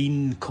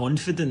serene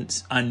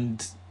confidence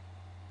and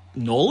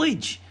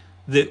knowledge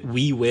that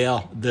we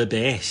were the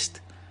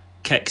best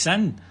kicks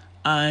in.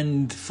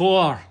 And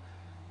for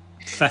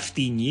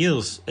 15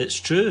 years, it's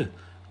true.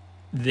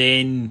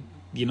 Then,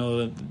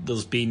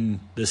 there's been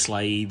the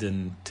slide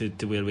and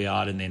to where we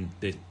are, and then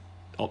the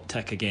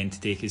uptick again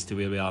to take us to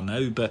where we are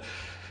now. But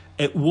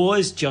it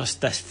was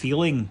just this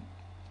feeling,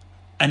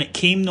 and it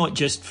came not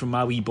just from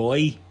my wee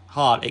boy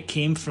heart, it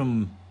came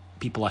from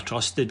people I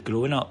trusted,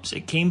 grown-ups.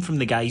 It came from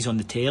the guys on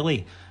the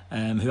telly,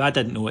 who I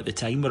didn't know at the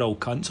time were all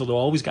cunts, although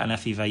I always got an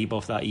iffy vibe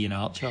off that Ian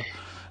Archer.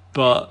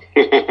 But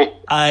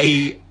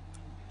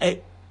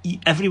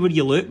everywhere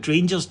you looked,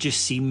 Rangers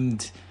just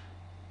seemed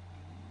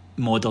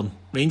modern.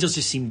 Rangers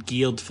just seemed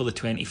geared for the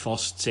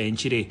 21st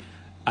century,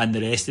 and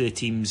the rest of the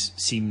teams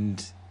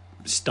seemed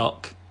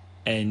stuck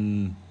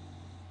in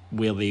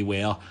where they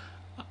were.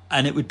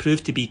 And it would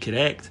prove to be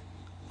correct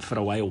for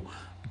a while.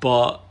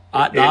 But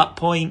at that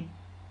point,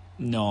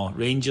 no,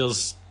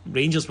 Rangers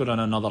were on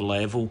another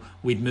level.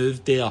 We'd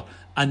moved there.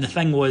 And the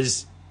thing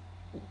was,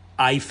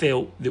 I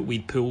felt that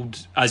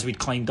as we'd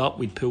climbed up,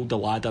 we'd pulled the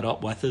ladder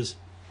up with us.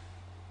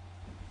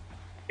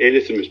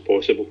 Anything was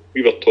possible.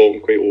 We were talking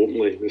quite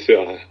openly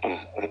without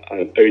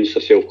an ounce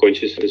of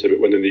self-consciousness about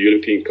winning the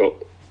European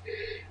Cup.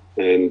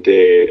 And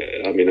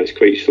it's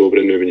quite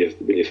sobering now when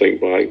you think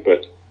back.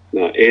 But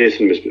no,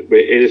 anything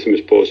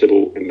was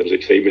possible, and there was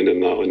excitement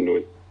in that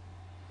unknown.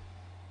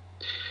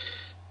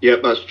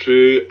 Yep, that's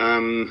true.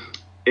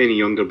 Any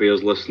younger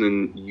Bears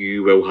listening,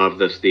 you will have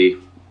this day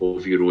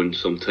of your own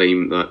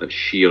sometime, that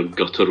sheer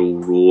guttural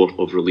roar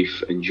of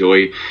relief and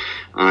joy.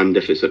 And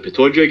if it's at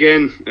Pittodrie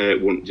again,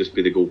 it won't just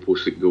be the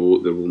goalposts that go,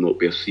 there will not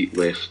be a seat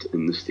left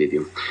in the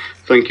stadium.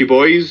 Thank you,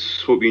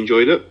 boys. Hope you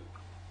enjoyed it.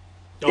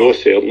 Oh,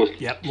 certainly.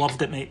 Yep,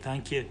 loved it, mate.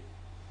 Thank you.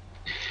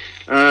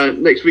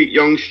 Next week,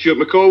 young Stuart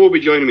McCall will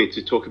be joining me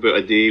to talk about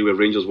a day where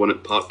Rangers won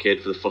at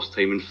Parkhead for the first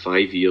time in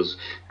 5 years.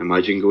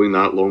 Imagine going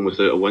that long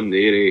without a win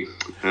there, eh?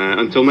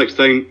 Until next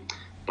time,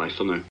 bye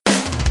for now.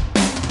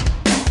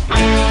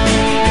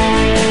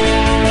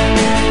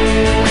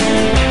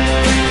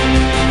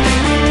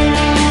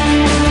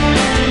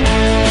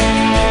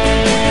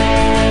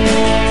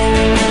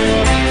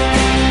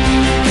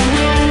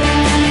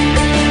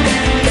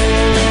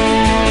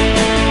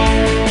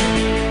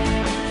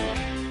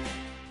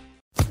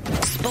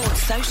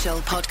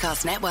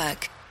 Podcast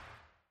Network.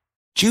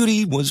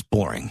 Judy was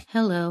boring.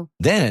 Hello.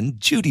 Then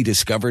Judy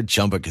discovered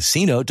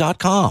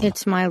ChumbaCasino.com.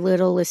 It's my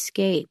little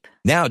escape.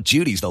 Now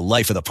Judy's the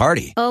life of the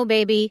party. Oh,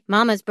 baby,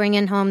 mama's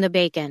bringing home the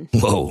bacon.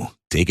 Whoa,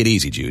 take it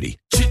easy, Judy.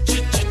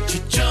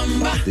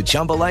 The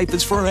Chumba life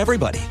is for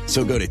everybody.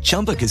 So go to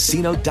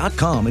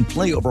ChumbaCasino.com and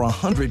play over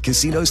 100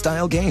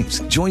 casino-style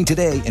games. Join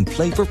today and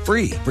play for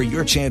free for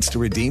your chance to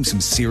redeem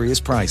some serious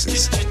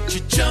prizes.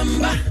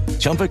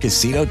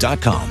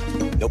 ChumbaCasino.com.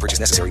 No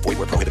purchase necessary. Void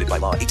where prohibited by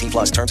law.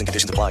 18+ terms and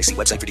conditions apply. See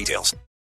website for details.